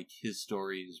feel like his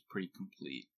story is pretty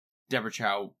complete. Deborah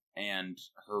Chow and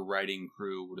her writing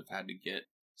crew would have had to get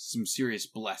some serious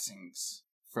blessings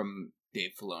from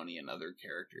Dave Filoni and other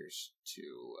characters to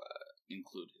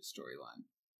include his storyline.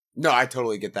 No, I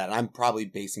totally get that. I'm probably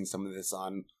basing some of this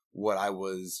on what I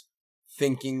was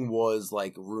thinking was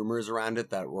like rumors around it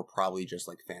that were probably just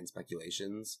like fan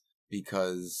speculations,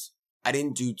 because I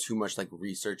didn't do too much like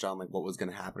research on like what was going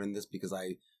to happen in this, because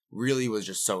I really was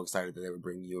just so excited that they would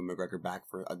bring Ewan McGregor back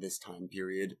for this time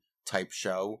period type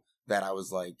show that I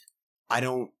was like, I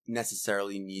don't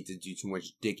necessarily need to do too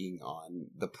much digging on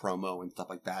the promo and stuff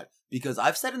like that, because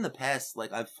I've said in the past,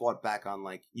 like, I've fought back on,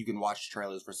 like, you can watch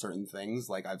trailers for certain things.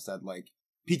 Like, I've said, like,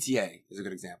 PTA is a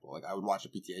good example. Like, I would watch a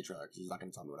PTA trailer because he's not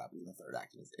going to tell me what happens in the third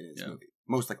act in his movie.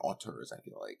 Most, like, auteurs, I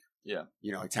feel like. Yeah.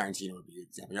 You know, like, Tarantino would be an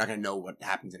example. You're not going to know what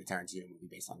happens in a Tarantino movie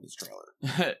based on his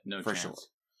trailer. No for chance. sure.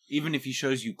 Even if he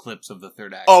shows you clips of the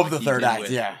third act. Of like the he third did act,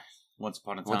 with yeah. Once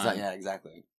Upon a Time. What's that? Yeah,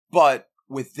 exactly. But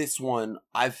with this one,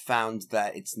 I've found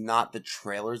that it's not the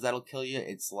trailers that'll kill you.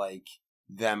 It's like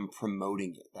them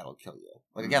promoting it that'll kill you.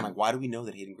 Like, again, like, why do we know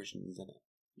that Hayden Christensen's in it?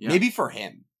 Yeah. Maybe for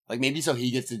him. Like, maybe so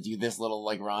he gets to do this little,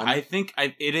 like, run. I think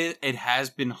it has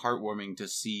been heartwarming to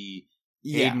see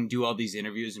Hayden do all these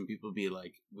interviews and people be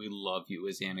like, we love you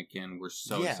as Anakin. We're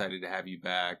so excited to have you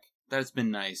back. That's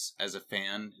been nice as a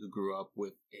fan who grew up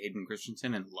with Hayden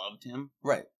Christensen and loved him.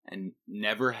 Right. And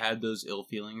never had those ill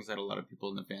feelings that a lot of people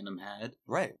in the fandom had.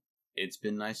 Right. It's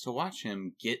been nice to watch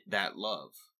him get that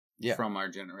love from our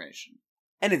generation.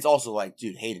 And it's also like,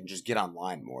 dude, Hayden, just get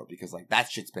online more, because, like,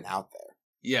 that shit's been out there.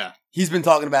 Yeah. He's been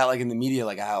talking about, like, in the media,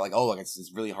 like, how, like, oh, like,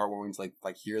 it's really heartwarming to,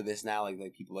 like, hear this now. Like,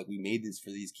 people, like, we made this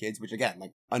for these kids, which, again,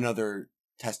 like, another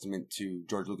testament to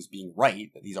George Lucas being right,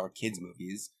 that these are kids'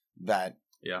 movies, that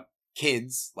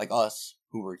kids, like us,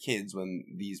 who were kids when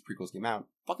these prequels came out,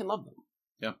 fucking loved them.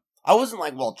 Yeah. I wasn't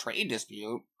like, well, trade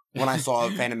dispute when I saw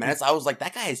Phantom Menace. I was like,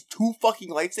 that guy has 2 fucking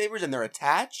lightsabers and they're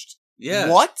attached? Yeah.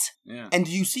 What? Yeah. And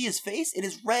do you see his face? It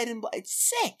is red and black. It's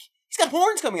sick. He's got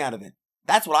horns coming out of it.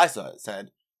 That's what I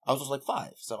said. I was just like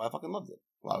 5, so I fucking loved it.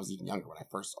 Well, I was even younger when I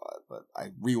first saw it, but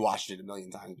I rewatched it a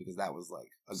million times because that was like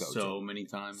a go-to. So many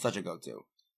times. Such a go-to.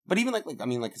 But even like I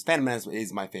mean, like, Phantom Menace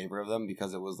is my favorite of them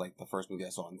because it was like the first movie I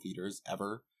saw in theaters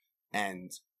ever,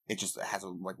 and it just has a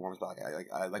like warm spot.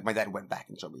 Like my dad went back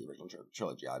and showed me the original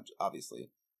trilogy,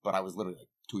 obviously, but I was literally like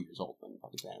 2 years old when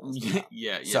fucking Phantom Menace came out.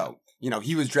 Yeah. So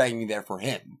he was dragging me there for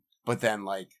him, but then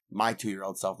like my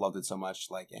 2-year-old self loved it so much,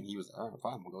 like, and he was like, all right,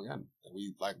 fine, we'll go again. And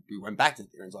we went back to the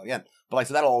theater and saw it again. But like,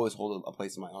 so that'll always hold a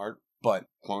place in my heart. But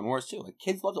Clone Wars too, like,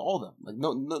 kids loved all of them. Like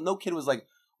no kid was like,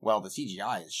 well, the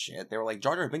CGI is shit. They were like,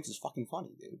 Jar Jar Binks is fucking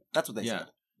funny, dude. That's what they said.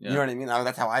 Yeah. You know what I mean?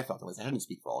 That's how I felt. At least I didn't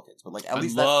speak for all kids, but like, at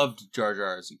least I loved Jar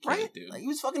Jar as a kid, right? dude. Like, he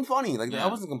was fucking funny. Like, I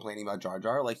wasn't complaining about Jar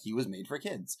Jar. Like, he was made for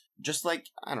kids. Just like,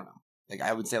 I don't know. Like,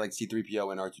 I would say like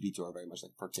C-3PO and R2-D2 are very much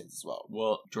like for kids as well.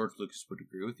 Well, George Lucas would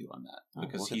agree with you on that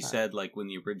because he said like when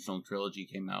the original trilogy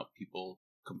came out, people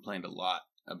complained a lot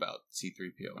about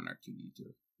C-3PO and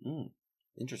R2-D2.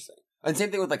 Interesting. And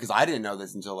same thing with like, because I didn't know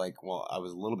this until like, well, I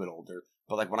was a little bit older.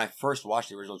 But like when I first watched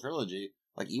the original trilogy,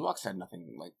 like Ewoks had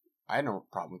nothing. Like, I had no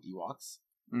problem with Ewoks.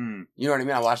 You know what I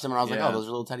mean? I watched them and I was like, oh, those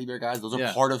are little teddy bear guys. Those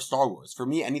are part of Star Wars. For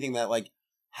me, anything that like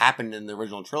happened in the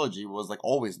original trilogy was like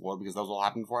always lore because those all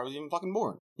happened before I was even fucking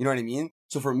born. You know what I mean?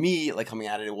 So for me, like coming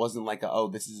at it, it wasn't like, oh,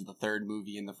 this is the 3rd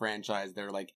movie in the franchise.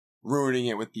 They're like ruining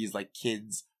it with these like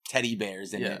kids teddy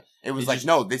bears in it. It was like,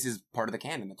 no, this is part of the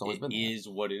canon. That's always been there. It is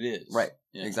what it is. Right.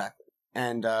 Yeah. Exactly.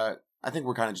 And I think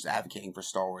we're kind of just advocating for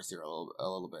Star Wars here a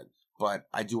little bit. But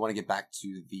I do want to get back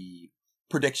to the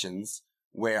predictions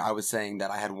where I was saying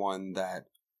that I had one that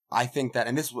I think that,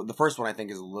 and this the first one I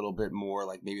think is a little bit more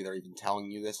like maybe they're even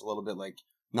telling you this a little bit, like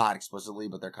not explicitly,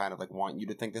 but they're kind of like wanting you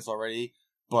to think this already.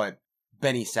 But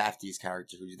Benny Safdie's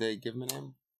character, who did they give him a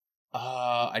name?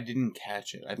 I didn't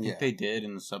catch it. I think they did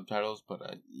in the subtitles, but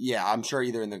yeah, I'm sure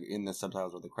either in the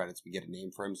subtitles or the credits we get a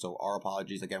name for him. So our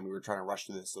apologies again. We were trying to rush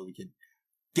through this so we could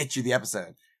get you the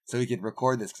episode, so we could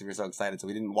record this because we were so excited. So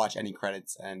we didn't watch any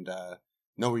credits, and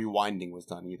no rewinding was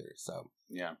done either. So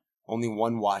yeah, only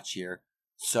one watch here.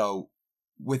 So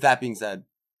with that being said,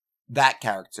 that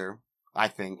character I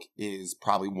think is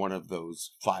probably one of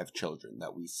those 5 children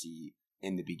that we see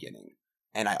in the beginning.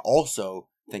 And I also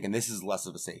think, and this is less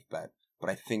of a safe bet, but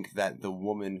I think that the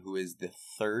woman who is the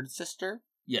 3rd sister,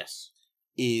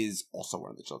 is also one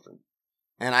of the children.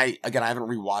 And I haven't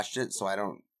rewatched it, so I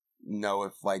don't know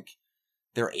if like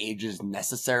their ages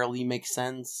necessarily make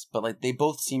sense, but like they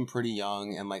both seem pretty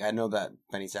young, and like I know that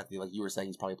Benny Safdie, like you were saying,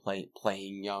 he's probably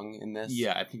playing young in this.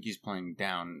 Yeah, I think he's playing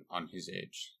down on his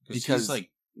age because he's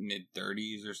like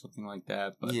mid-30s or something like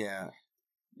that. But yeah.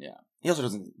 Yeah. He also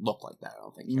doesn't look like that, I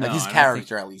don't think. No, like his I don't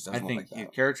character, think- at least, I doesn't think look like his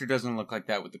that. character doesn't look like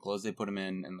that with the clothes they put him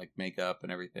in and like makeup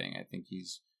and everything. I think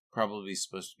he's probably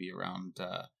supposed to be around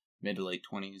mid to late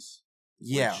 20s.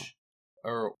 Yeah.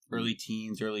 Or early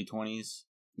teens, early 20s.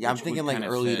 Yeah, I'm which thinking would like kinda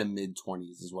early fit. to mid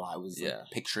 20s is what I was like, Yeah.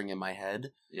 picturing in my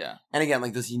head. Yeah. And again,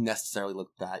 like, does he necessarily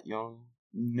look that young?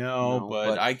 No, No, but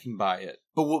but- I can buy it.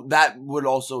 But that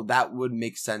would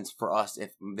make sense for us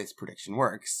if this prediction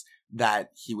works,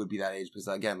 that he would be that age. Because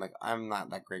again, like, I'm not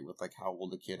that great with like how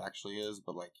old a kid actually is,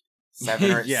 but like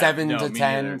 7 Yeah, no, to me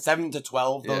 10, neither. 7 to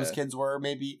 12, those Yeah. kids were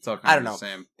maybe. It's all I kind don't of know. the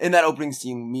same. In that opening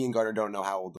scene, me and Gardner don't know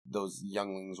how old those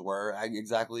younglings were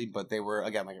exactly, but they were,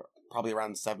 again, like probably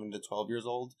around 7 to 12 years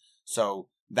old. So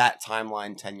that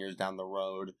timeline 10 years down the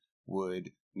road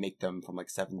would make them from like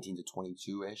 17 to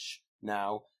 22-ish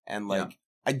now. And like,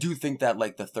 I do think that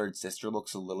like the third sister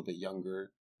looks a little bit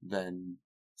younger than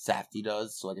Safdie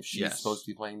does. So like if she's Yes. supposed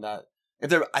to be playing that, I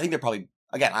think they're probably,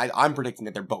 again, I'm predicting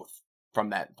that they're both from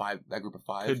that group of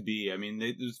 5. Could be. I mean,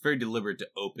 it was very deliberate to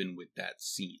open with that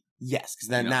scene. Yes, because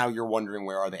then You know? now you're wondering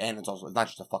where are they, and it's not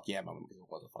just a fuck yeah moment, because it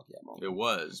was a fuck yeah moment. It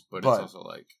was, but But- it's also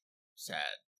like sad.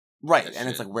 Right, that and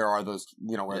it's shit. like, where are those,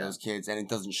 where are Yeah. those kids? And it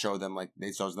doesn't show them, like,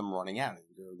 it shows them running out.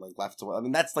 They're, like, left to, I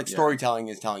mean, that's, like, Yeah. storytelling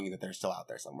is telling you that they're still out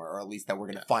there somewhere, or at least that we're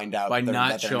going to Yeah. find out. By that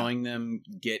not that they're showing them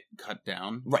get cut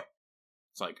down. Right.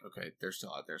 It's like, okay, they're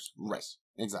still out there. Right,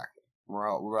 exactly.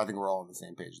 I think we're all on the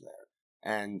same page there.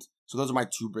 And so those are my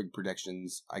 2 big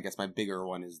predictions. I guess my bigger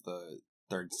one is the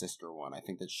third sister one. I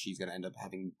think that she's going to end up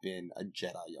having been a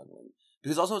Jedi youngling.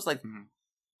 Because also it's like, Mhm.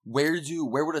 where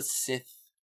would a Sith,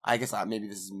 I guess maybe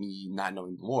this is me not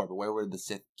knowing the lore, but where would the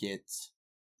Sith get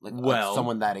like Well,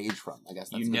 someone that age from? I guess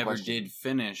that's You a good never question. did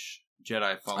finish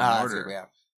Jedi Fallen That's Order. good, yeah.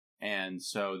 And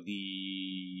so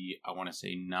I want to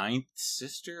say 9th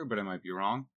sister, but I might be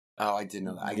wrong, Oh, I did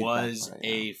know that. I get was that part,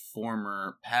 yeah. a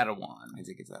former Padawan. I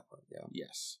did get that part, yeah.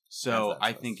 Yes. So That's that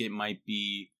I choice. think it might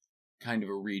be kind of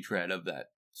a retread of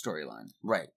that storyline.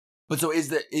 Right. But so is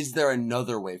there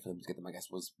another way for them to get them? I guess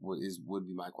would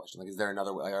be my question. Like, is there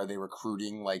another way? Are they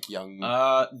recruiting like young?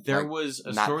 There Like, was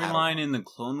a not storyline Padawan. in the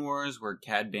Clone Wars where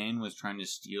Cad Bane was trying to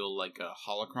steal like a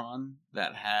holocron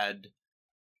that had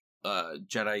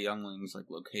Jedi younglings, like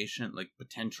location, like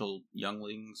potential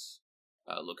younglings,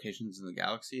 locations in the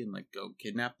galaxy, and like go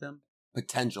kidnap them.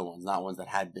 Potential ones, not ones that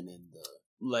had been in the.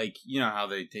 Like, you know how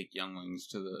they take younglings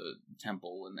to the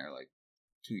temple when they're like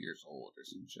 2 years old or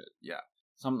some shit. Yeah,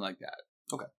 something like that.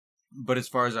 Okay. But as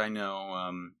far as I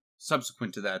know,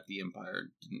 subsequent to that, the Empire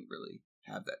didn't really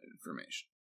have that information.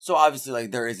 So obviously,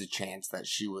 like, there is a chance that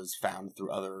she was found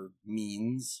through other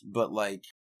means, but like,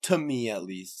 to me at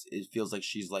least, it feels like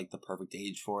she's like the perfect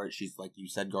age for it. She's, like you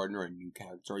said, Gardner, a new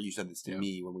character. You said this to Yeah.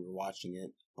 me when we were watching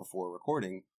it before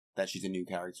recording, that she's a new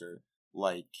character.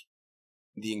 Like,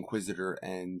 the Inquisitor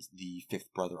and the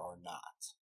Fifth Brother are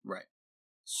not. Right.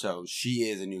 So she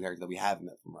is a new character that we haven't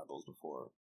met from Rebels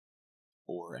before,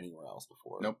 or anywhere else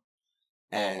before. Nope.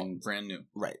 And brand new.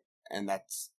 right, and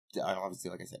that's obviously,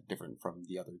 like I said, different from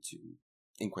the other 2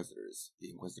 Inquisitors, the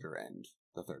Inquisitor and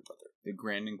the Third Brother. The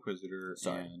Grand Inquisitor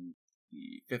Sorry. and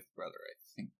the Fifth Brother, I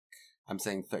think. I'm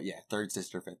saying third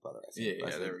sister, fifth brother. I said, Yeah, I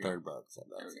said there we go. third brother. Said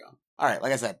that. There we go. All right,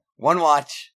 like I said, one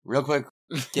watch, real quick.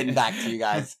 Getting back to you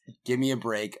guys, give me a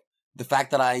break. The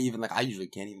fact that I usually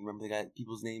can't even remember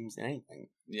people's names and anything.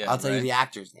 Yeah, I'll tell you right? the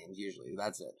actors' names usually.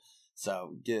 That's it.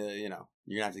 So you're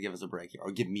gonna have to give us a break here,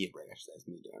 or give me a break. I should say, it's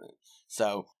me doing it.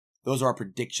 So those are our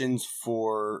predictions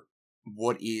for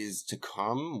what is to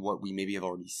come, what we maybe have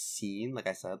already seen. Like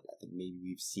I said, I think maybe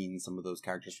we've seen some of those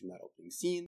characters from that opening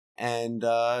scene, and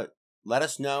let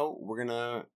us know. We're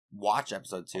gonna watch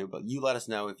episode 2, but you let us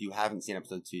know if you haven't seen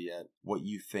episode 2 yet, what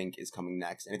you think is coming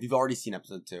next, and if you've already seen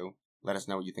episode 2, let us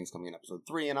know what you think is coming in episode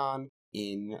 3 and on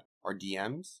in our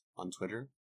DMs on Twitter,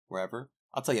 wherever.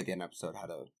 I'll tell you at the end of the episode how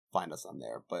to find us on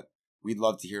there, but we'd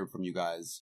love to hear from you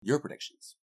guys, your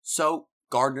predictions. So,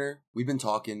 Gardner, we've been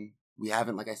talking. We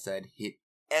haven't, like I said, hit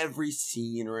every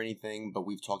scene or anything, but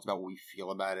we've talked about what we feel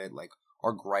about it, like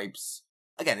our gripes.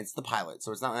 Again, it's the pilot,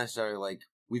 so it's not necessarily like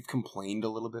we've complained a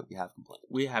little bit. We have complained.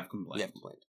 We have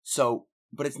complained. So,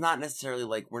 but it's not necessarily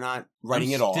like we're not writing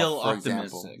I'm it off, still for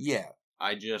example. optimistic. Yeah.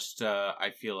 I just,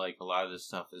 I feel like a lot of this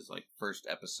stuff is like first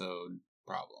episode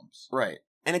problems. Right.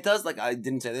 And it does, like, I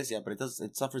didn't say this yet, but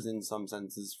it suffers in some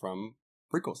senses from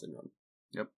prequel syndrome.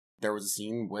 Yep. There was a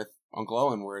scene with Uncle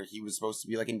Owen where he was supposed to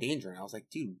be, like, in danger, and I was like,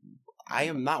 dude, I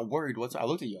am not worried whatsoever. I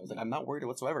looked at you. I was like, I'm not worried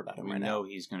whatsoever about him We right know now.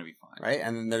 he's going to be fine. Right?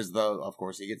 And then there's of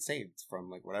course, he gets saved from,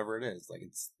 like, whatever it is. Like,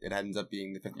 it ends up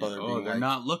being the fifth brother being they're like,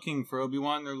 not looking for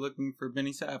Obi-Wan. They're looking for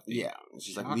Benny Safdie. yeah.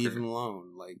 She's like, Shocker. leave him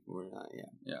alone. Like, we're not,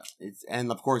 Yeah.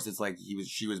 And of course, it's like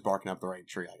she was barking up the right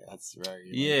tree. Like, that's very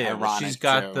Yeah, but ironic. she's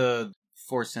got too. the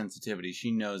Force sensitivity.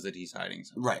 She knows that he's hiding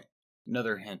something. Right.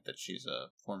 Another hint that she's a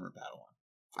former Padawan.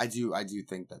 I do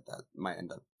think that might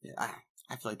end up. Yeah,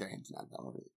 I feel like they're hinting at that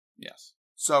already. Yes.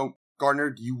 So,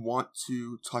 Gardner, do you want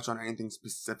to touch on anything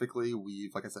specifically?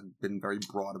 We've, like I said, been very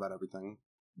broad about everything.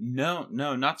 No,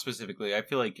 not specifically. I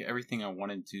feel like everything I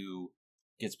wanted to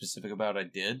get specific about, I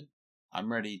did.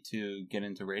 I'm ready to get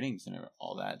into ratings and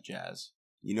all that jazz.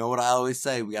 You know what I always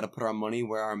say? We got to put our money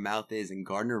where our mouth is, and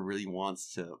Gardner really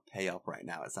wants to pay up right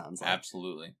now, it sounds like.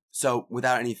 Absolutely. So,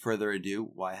 without any further ado,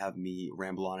 why have me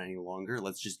ramble on any longer?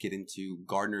 Let's just get into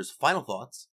Gardner's final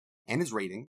thoughts and his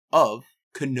rating of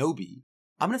Kenobi.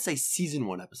 I'm going to say Season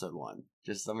 1, Episode 1.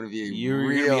 I'm going to be You're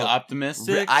real... gonna be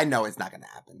optimistic? I know it's not going to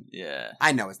happen. Yeah.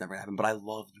 I know it's never going to happen, but I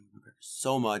love Ewan McGregor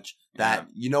so much that,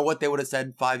 you know what they would have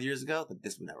said 5 years ago? That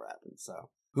this would never happen, so...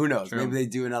 Who knows? True. Maybe they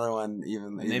do another one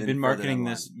even. And they've been marketing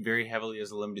this very heavily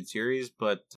as a limited series,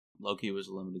 but Loki was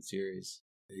a limited series.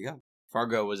 There you go.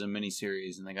 Fargo was a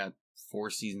mini-series, and they got 4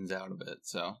 seasons out of it,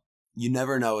 so... You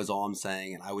never know is all I'm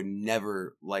saying, and I would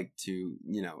never like to,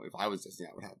 if I was Disney,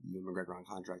 I would have Ewan McGregor on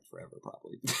contract forever,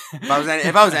 probably. if I was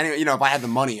any, if I had the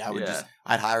money, I would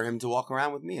I'd hire him to walk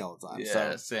around with me all the time.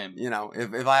 Yeah, so, same.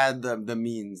 If I had the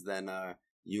means, then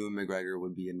Ewan McGregor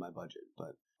would be in my budget,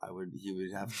 but he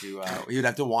would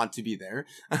have to want to be there.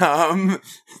 And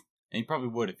he probably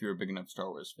would if you're a big enough Star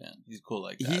Wars fan. He's cool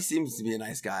like that. He seems to be a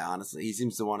nice guy, honestly. He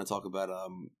seems to want to talk about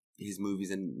his movies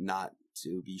and not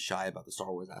to be shy about the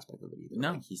Star Wars aspect of it either.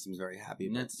 No. Like, he seems very happy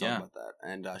about that.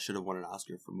 And should have won an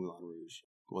Oscar for Moulin Rouge.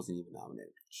 Wasn't even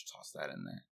nominated. Just toss that in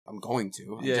there. I'm going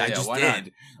to. Yeah, I just why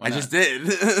did. not? I just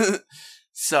did.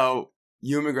 So,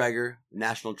 Ewan McGregor,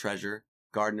 national treasure.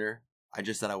 Gardner, I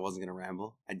just said I wasn't going to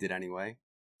ramble. I did anyway.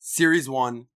 Series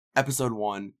 1, Episode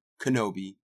 1,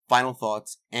 Kenobi. Final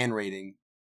thoughts and rating.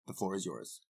 The floor is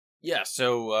yours. Yeah,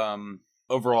 so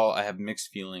overall, I have mixed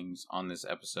feelings on this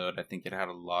episode. I think it had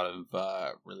a lot of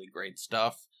really great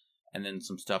stuff, and then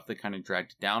some stuff that kind of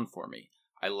dragged it down for me.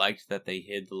 I liked that they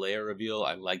hid the Leia reveal.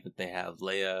 I like that they have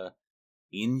Leia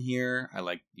in here. I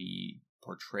like the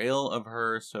portrayal of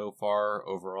her so far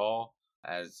overall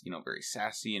as, very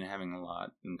sassy and having a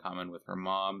lot in common with her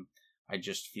mom. I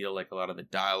just feel like a lot of the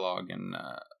dialogue and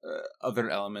other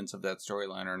elements of that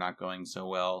storyline are not going so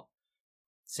well.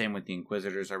 Same with the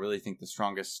Inquisitors. I really think the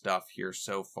strongest stuff here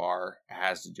so far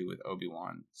has to do with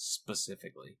Obi-Wan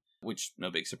specifically, which,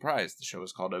 no big surprise, the show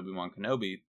is called Obi-Wan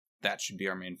Kenobi. That should be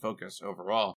our main focus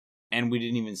overall. And we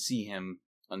didn't even see him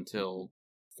until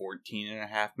 14 and a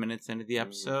half minutes into the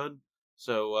episode.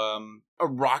 So, a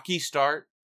rocky start,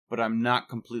 but I'm not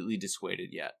completely dissuaded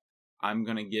yet. I'm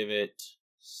going to give it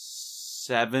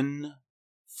 7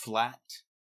 flat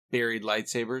buried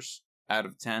lightsabers out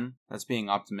of 10. That's being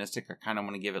optimistic. I kind of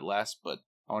want to give it less, but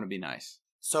I want to be nice.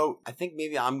 So I think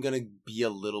maybe I'm going to be a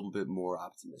little bit more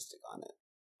optimistic on it.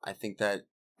 I think that,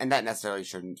 and that necessarily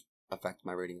shouldn't affect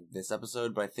my rating of this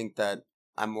episode, but I think that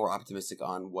I'm more optimistic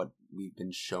on what we've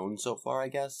been shown so far, I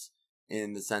guess,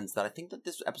 in the sense that I think that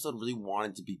this episode really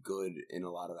wanted to be good in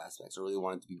a lot of aspects, or really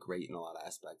wanted to be great in a lot of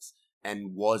aspects,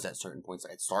 and was at certain points.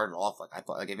 Like, it started off, like, I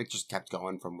thought, like, if it just kept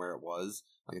going from where it was,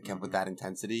 like, it kept with that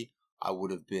intensity, I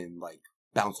would have been, like,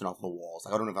 bouncing off the walls.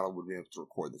 Like, I don't know if I would have been able to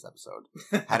record this episode.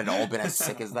 Had it all been as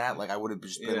sick as that, like, I would have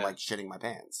just been, like, shitting my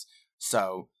pants.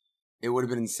 So, it would have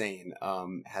been insane,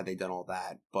 had they done all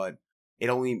that. But it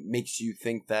only makes you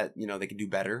think that, they could do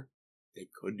better. They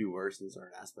could do worse in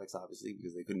certain aspects, obviously,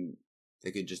 because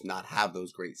they could just not have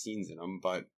those great scenes in them.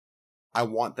 But I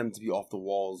want them to be off the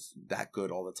walls that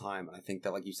good all the time. And I think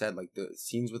that, like you said, like, the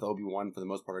scenes with Obi-Wan, for the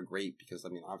most part, are great because,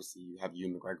 obviously you have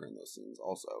Ewan McGregor in those scenes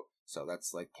also. So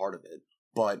that's, like, part of it.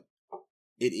 But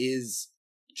it is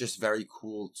just very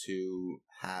cool to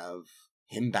have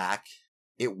him back,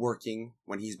 it working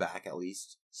when he's back, at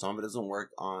least. Some of it doesn't work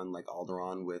on, like,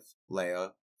 Alderaan with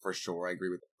Leia, for sure. I agree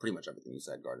with pretty much everything you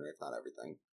said, Gardner, if not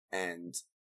everything. And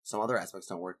some other aspects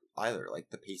don't work either. Like,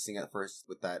 the pacing at first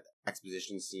with that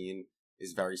exposition scene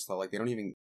is very slow. Like,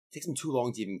 it takes them too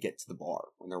long to even get to the bar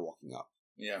when they're walking up.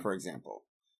 Yeah. For example.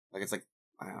 Like, it's like,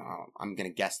 I don't know, I'm gonna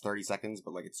guess 30 seconds,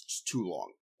 but, like, it's just too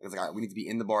long. It's like, we need to be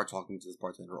in the bar talking to this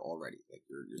bartender already. Like,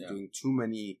 you're doing too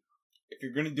many. If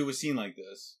you're going to do a scene like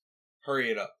this,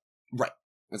 hurry it up. Right.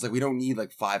 It's like, we don't need,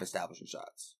 like, 5 establishing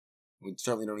shots. We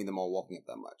certainly don't need them all walking up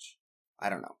that much. I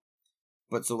don't know.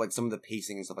 But so, like, some of the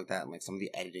pacing and stuff like that, and, like, some of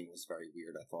the editing was very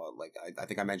weird, I thought. Like, I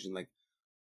think I mentioned, like,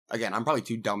 again, I'm probably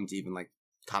too dumb to even, like,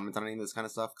 comment on any of this kind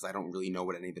of stuff, because I don't really know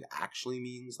what any of it actually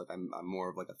means. Like, I'm more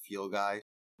of, like, a feel guy.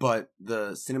 But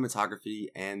the cinematography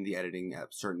and the editing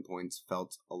at certain points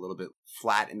felt a little bit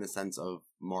flat in the sense of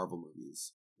Marvel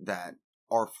movies that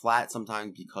are flat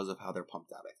sometimes because of how they're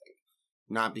pumped out, I think.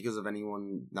 Not because of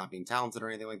anyone not being talented or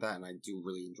anything like that, and I do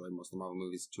really enjoy most of the Marvel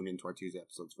movies. Tune into our Tuesday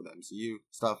episodes for the MCU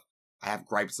stuff. I have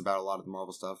gripes about a lot of the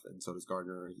Marvel stuff, and so does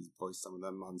Gardner. He's voiced some of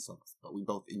them on stuff, but we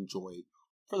both enjoy,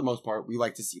 for the most part, we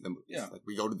like to see the movies. Yeah. Like,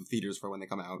 we go to the theaters for when they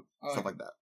come out, stuff like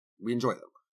that. We enjoy them,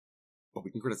 but we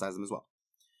can criticize them as well.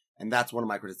 And that's one of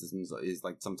my criticisms is,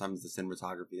 like, sometimes the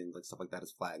cinematography and, like, stuff like that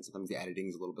is flat, and sometimes the editing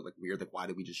is a little bit, like, weird. Like, why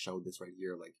did we just show this right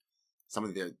here? Like, some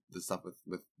of the stuff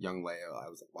with young Leia, I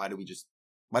was like, why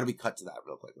did we cut to that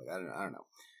real quick? Like, I don't know.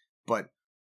 But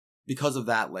because of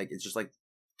that, like, it's just, like,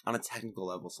 on a technical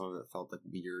level, some of it felt, like,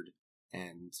 weird.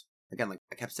 And, again, like,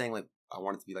 I kept saying, like, I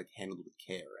want it to be, like, handled with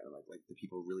care. And, like the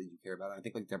people really do care about it. I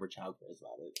think, like, Deborah Chow cares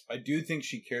about it. I do think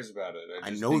she cares about it. I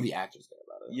know the actors care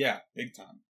about it. Yeah, big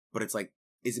time. But it's, like,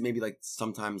 is it maybe, like,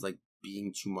 sometimes, like,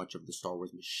 being too much of the Star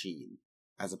Wars machine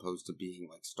as opposed to being,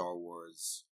 like, Star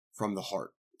Wars from the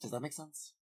heart? Does that make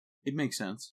sense? It makes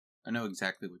sense. I know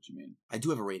exactly what you mean. I do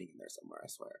have a rating in there somewhere, I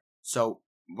swear. So,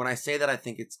 when I say that I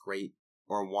think it's great,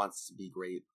 or wants to be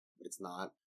great, but it's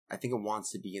not, I think it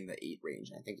wants to be in the 8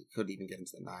 range. I think it could even get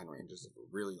into the 9 ranges if it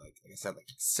really, like I said, like,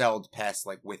 excelled past,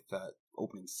 like, with the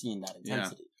opening scene, that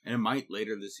intensity. Yeah. And it might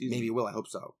later this season. Maybe it will, I hope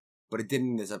so. But it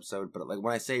didn't in this episode. But, like,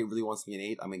 when I say it really wants to be an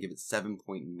 8, I'm going to give it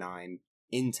 7.9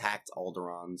 intact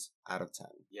Alderons out of 10.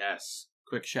 Yes.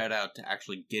 Quick shout out to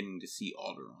actually getting to see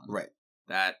Alderaan. Right.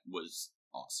 That was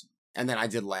awesome. And then I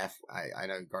did laugh. I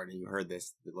know, Gardner, you heard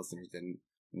this. The listeners didn't.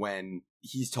 When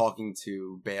he's talking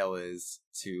to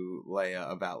to Leia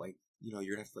about, like, you know,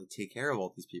 you're going to have to, like, take care of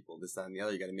all these people, this, that, and the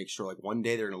other. You got to make sure, like, one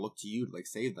day they're going to look to you to, like,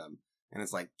 save them. And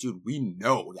it's like, dude, we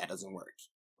know that doesn't work.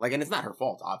 Like, and it's not her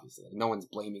fault, obviously. Like, no one's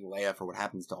blaming Leia for what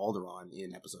happens to Alderaan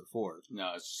in episode 4.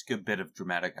 No, it's just a bit of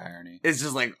dramatic irony. It's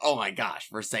just like, oh my gosh,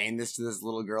 we're saying this to this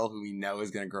little girl who we know is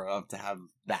going to grow up to have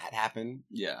that happen.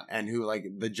 Yeah. And who, like,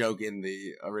 the joke in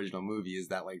the original movie is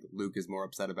that, like, Luke is more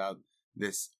upset about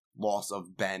this loss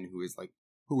of Ben, who is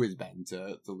Ben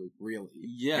to Luke, really?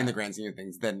 Yeah. In the grand scheme of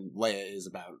things, than Leia is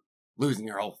about losing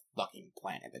her whole fucking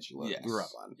planet that she grew up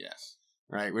on. Yes.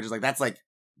 Right? Which is, like, that's, like,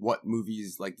 what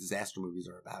movies, like, disaster movies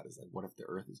are about, is, like, what if the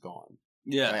Earth is gone?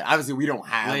 Yeah. Right? Obviously, we don't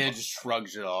have... Leia just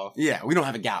shrugs it off. Yeah, we don't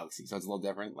have a galaxy, so it's a little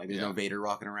different. Like, there's Yeah. no Vader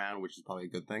rocking around, which is probably a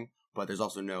good thing. But there's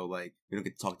also no, like, we don't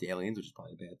get to talk to aliens, which is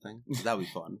probably a bad thing. So that would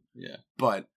be fun. Yeah.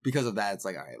 But because of that, it's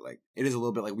like, all right, like, it is a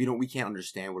little bit like, we can't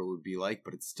understand what it would be like,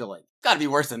 but it's still like, gotta be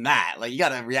worse than that. Like, you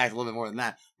gotta react a little bit more than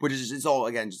that. Which is, it's all,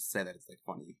 again, just to say that it's, like,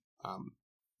 funny.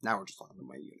 Now we're just talking about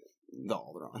my unit. The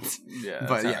Alderons. Yeah.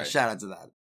 But yeah, right. shout out to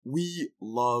that. We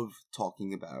love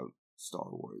talking about Star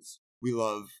Wars. We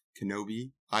love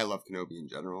Kenobi. I love Kenobi in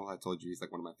general. I told you he's,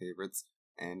 like, one of my favorites.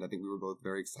 And I think we were both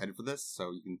very excited for this.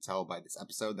 So you can tell by this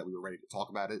episode that we were ready to talk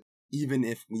about it. Even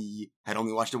if we had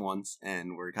only watched it once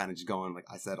and we're kind of just going, like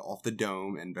I said, off the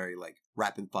dome and very, like,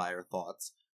 rapid fire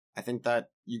thoughts. I think that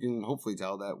you can hopefully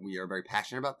tell that we are very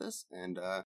passionate about this. And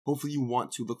hopefully you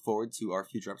want to look forward to our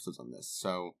future episodes on this.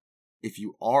 So if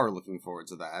you are looking forward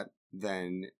to that,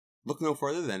 then look no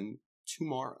further than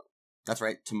tomorrow. That's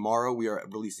right. Tomorrow we are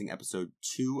releasing episode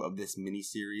 2 of this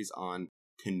mini-series on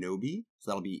Kenobi. So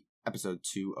that'll be episode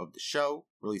 2 of the show,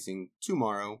 releasing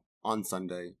tomorrow on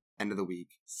Sunday, end of the week.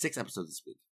 6 episodes this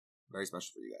week. Very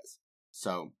special for you guys.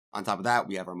 So, on top of that,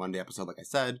 we have our Monday episode, like I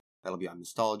said. That'll be on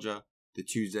nostalgia. The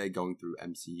Tuesday, going through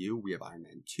MCU, we have Iron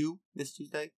Man 2 this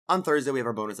Tuesday. On Thursday, we have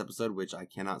our bonus episode, which I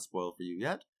cannot spoil for you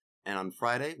yet. And on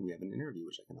Friday, we have an interview,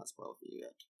 which I cannot spoil for you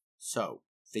yet. So,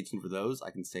 stay tuned for those. I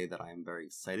can say that I am very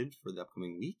excited for the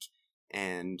upcoming week.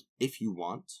 And if you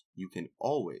want, you can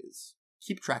always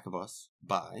keep track of us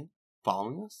by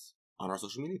following us on our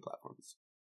social media platforms.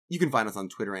 You can find us on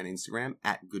Twitter and Instagram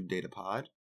at GoodDataPod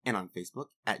and on Facebook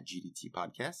at GDT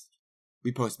Podcast.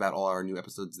 We post about all our new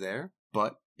episodes there,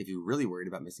 but if you're really worried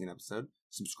about missing an episode,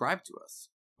 subscribe to us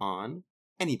on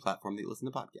any platform that you listen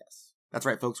to podcasts. That's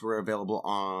right, folks. We're available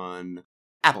on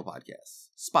Apple Podcasts,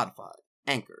 Spotify,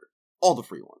 Anchor, all the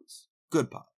free ones, Good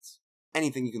Pods.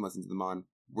 Anything you can listen to them on,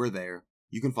 we're there.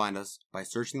 You can find us by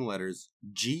searching the letters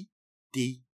GDT,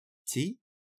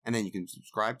 and then you can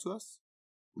subscribe to us.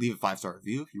 Leave a 5-star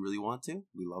review if you really want to.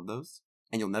 We love those.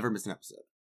 And you'll never miss an episode.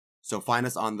 So find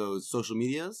us on those social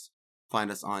medias.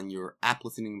 Find us on your app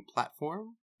listening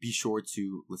platform. Be sure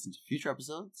to listen to future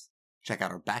episodes. Check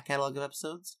out our back catalog of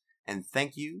episodes. And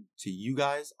thank you to you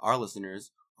guys, our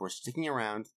listeners, for sticking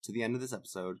around to the end of this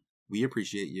episode. We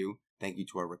appreciate you. Thank you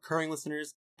to our recurring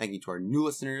listeners. Thank you to our new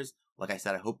listeners. Like I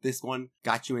said, I hope this one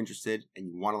got you interested and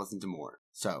you want to listen to more.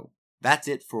 So that's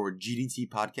it for GDT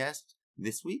Podcast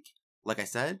this week. Like I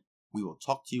said, we will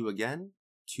talk to you again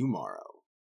tomorrow.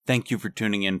 Thank you for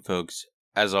tuning in, folks.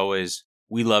 As always,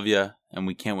 we love you, and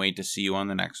we can't wait to see you on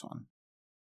the next one.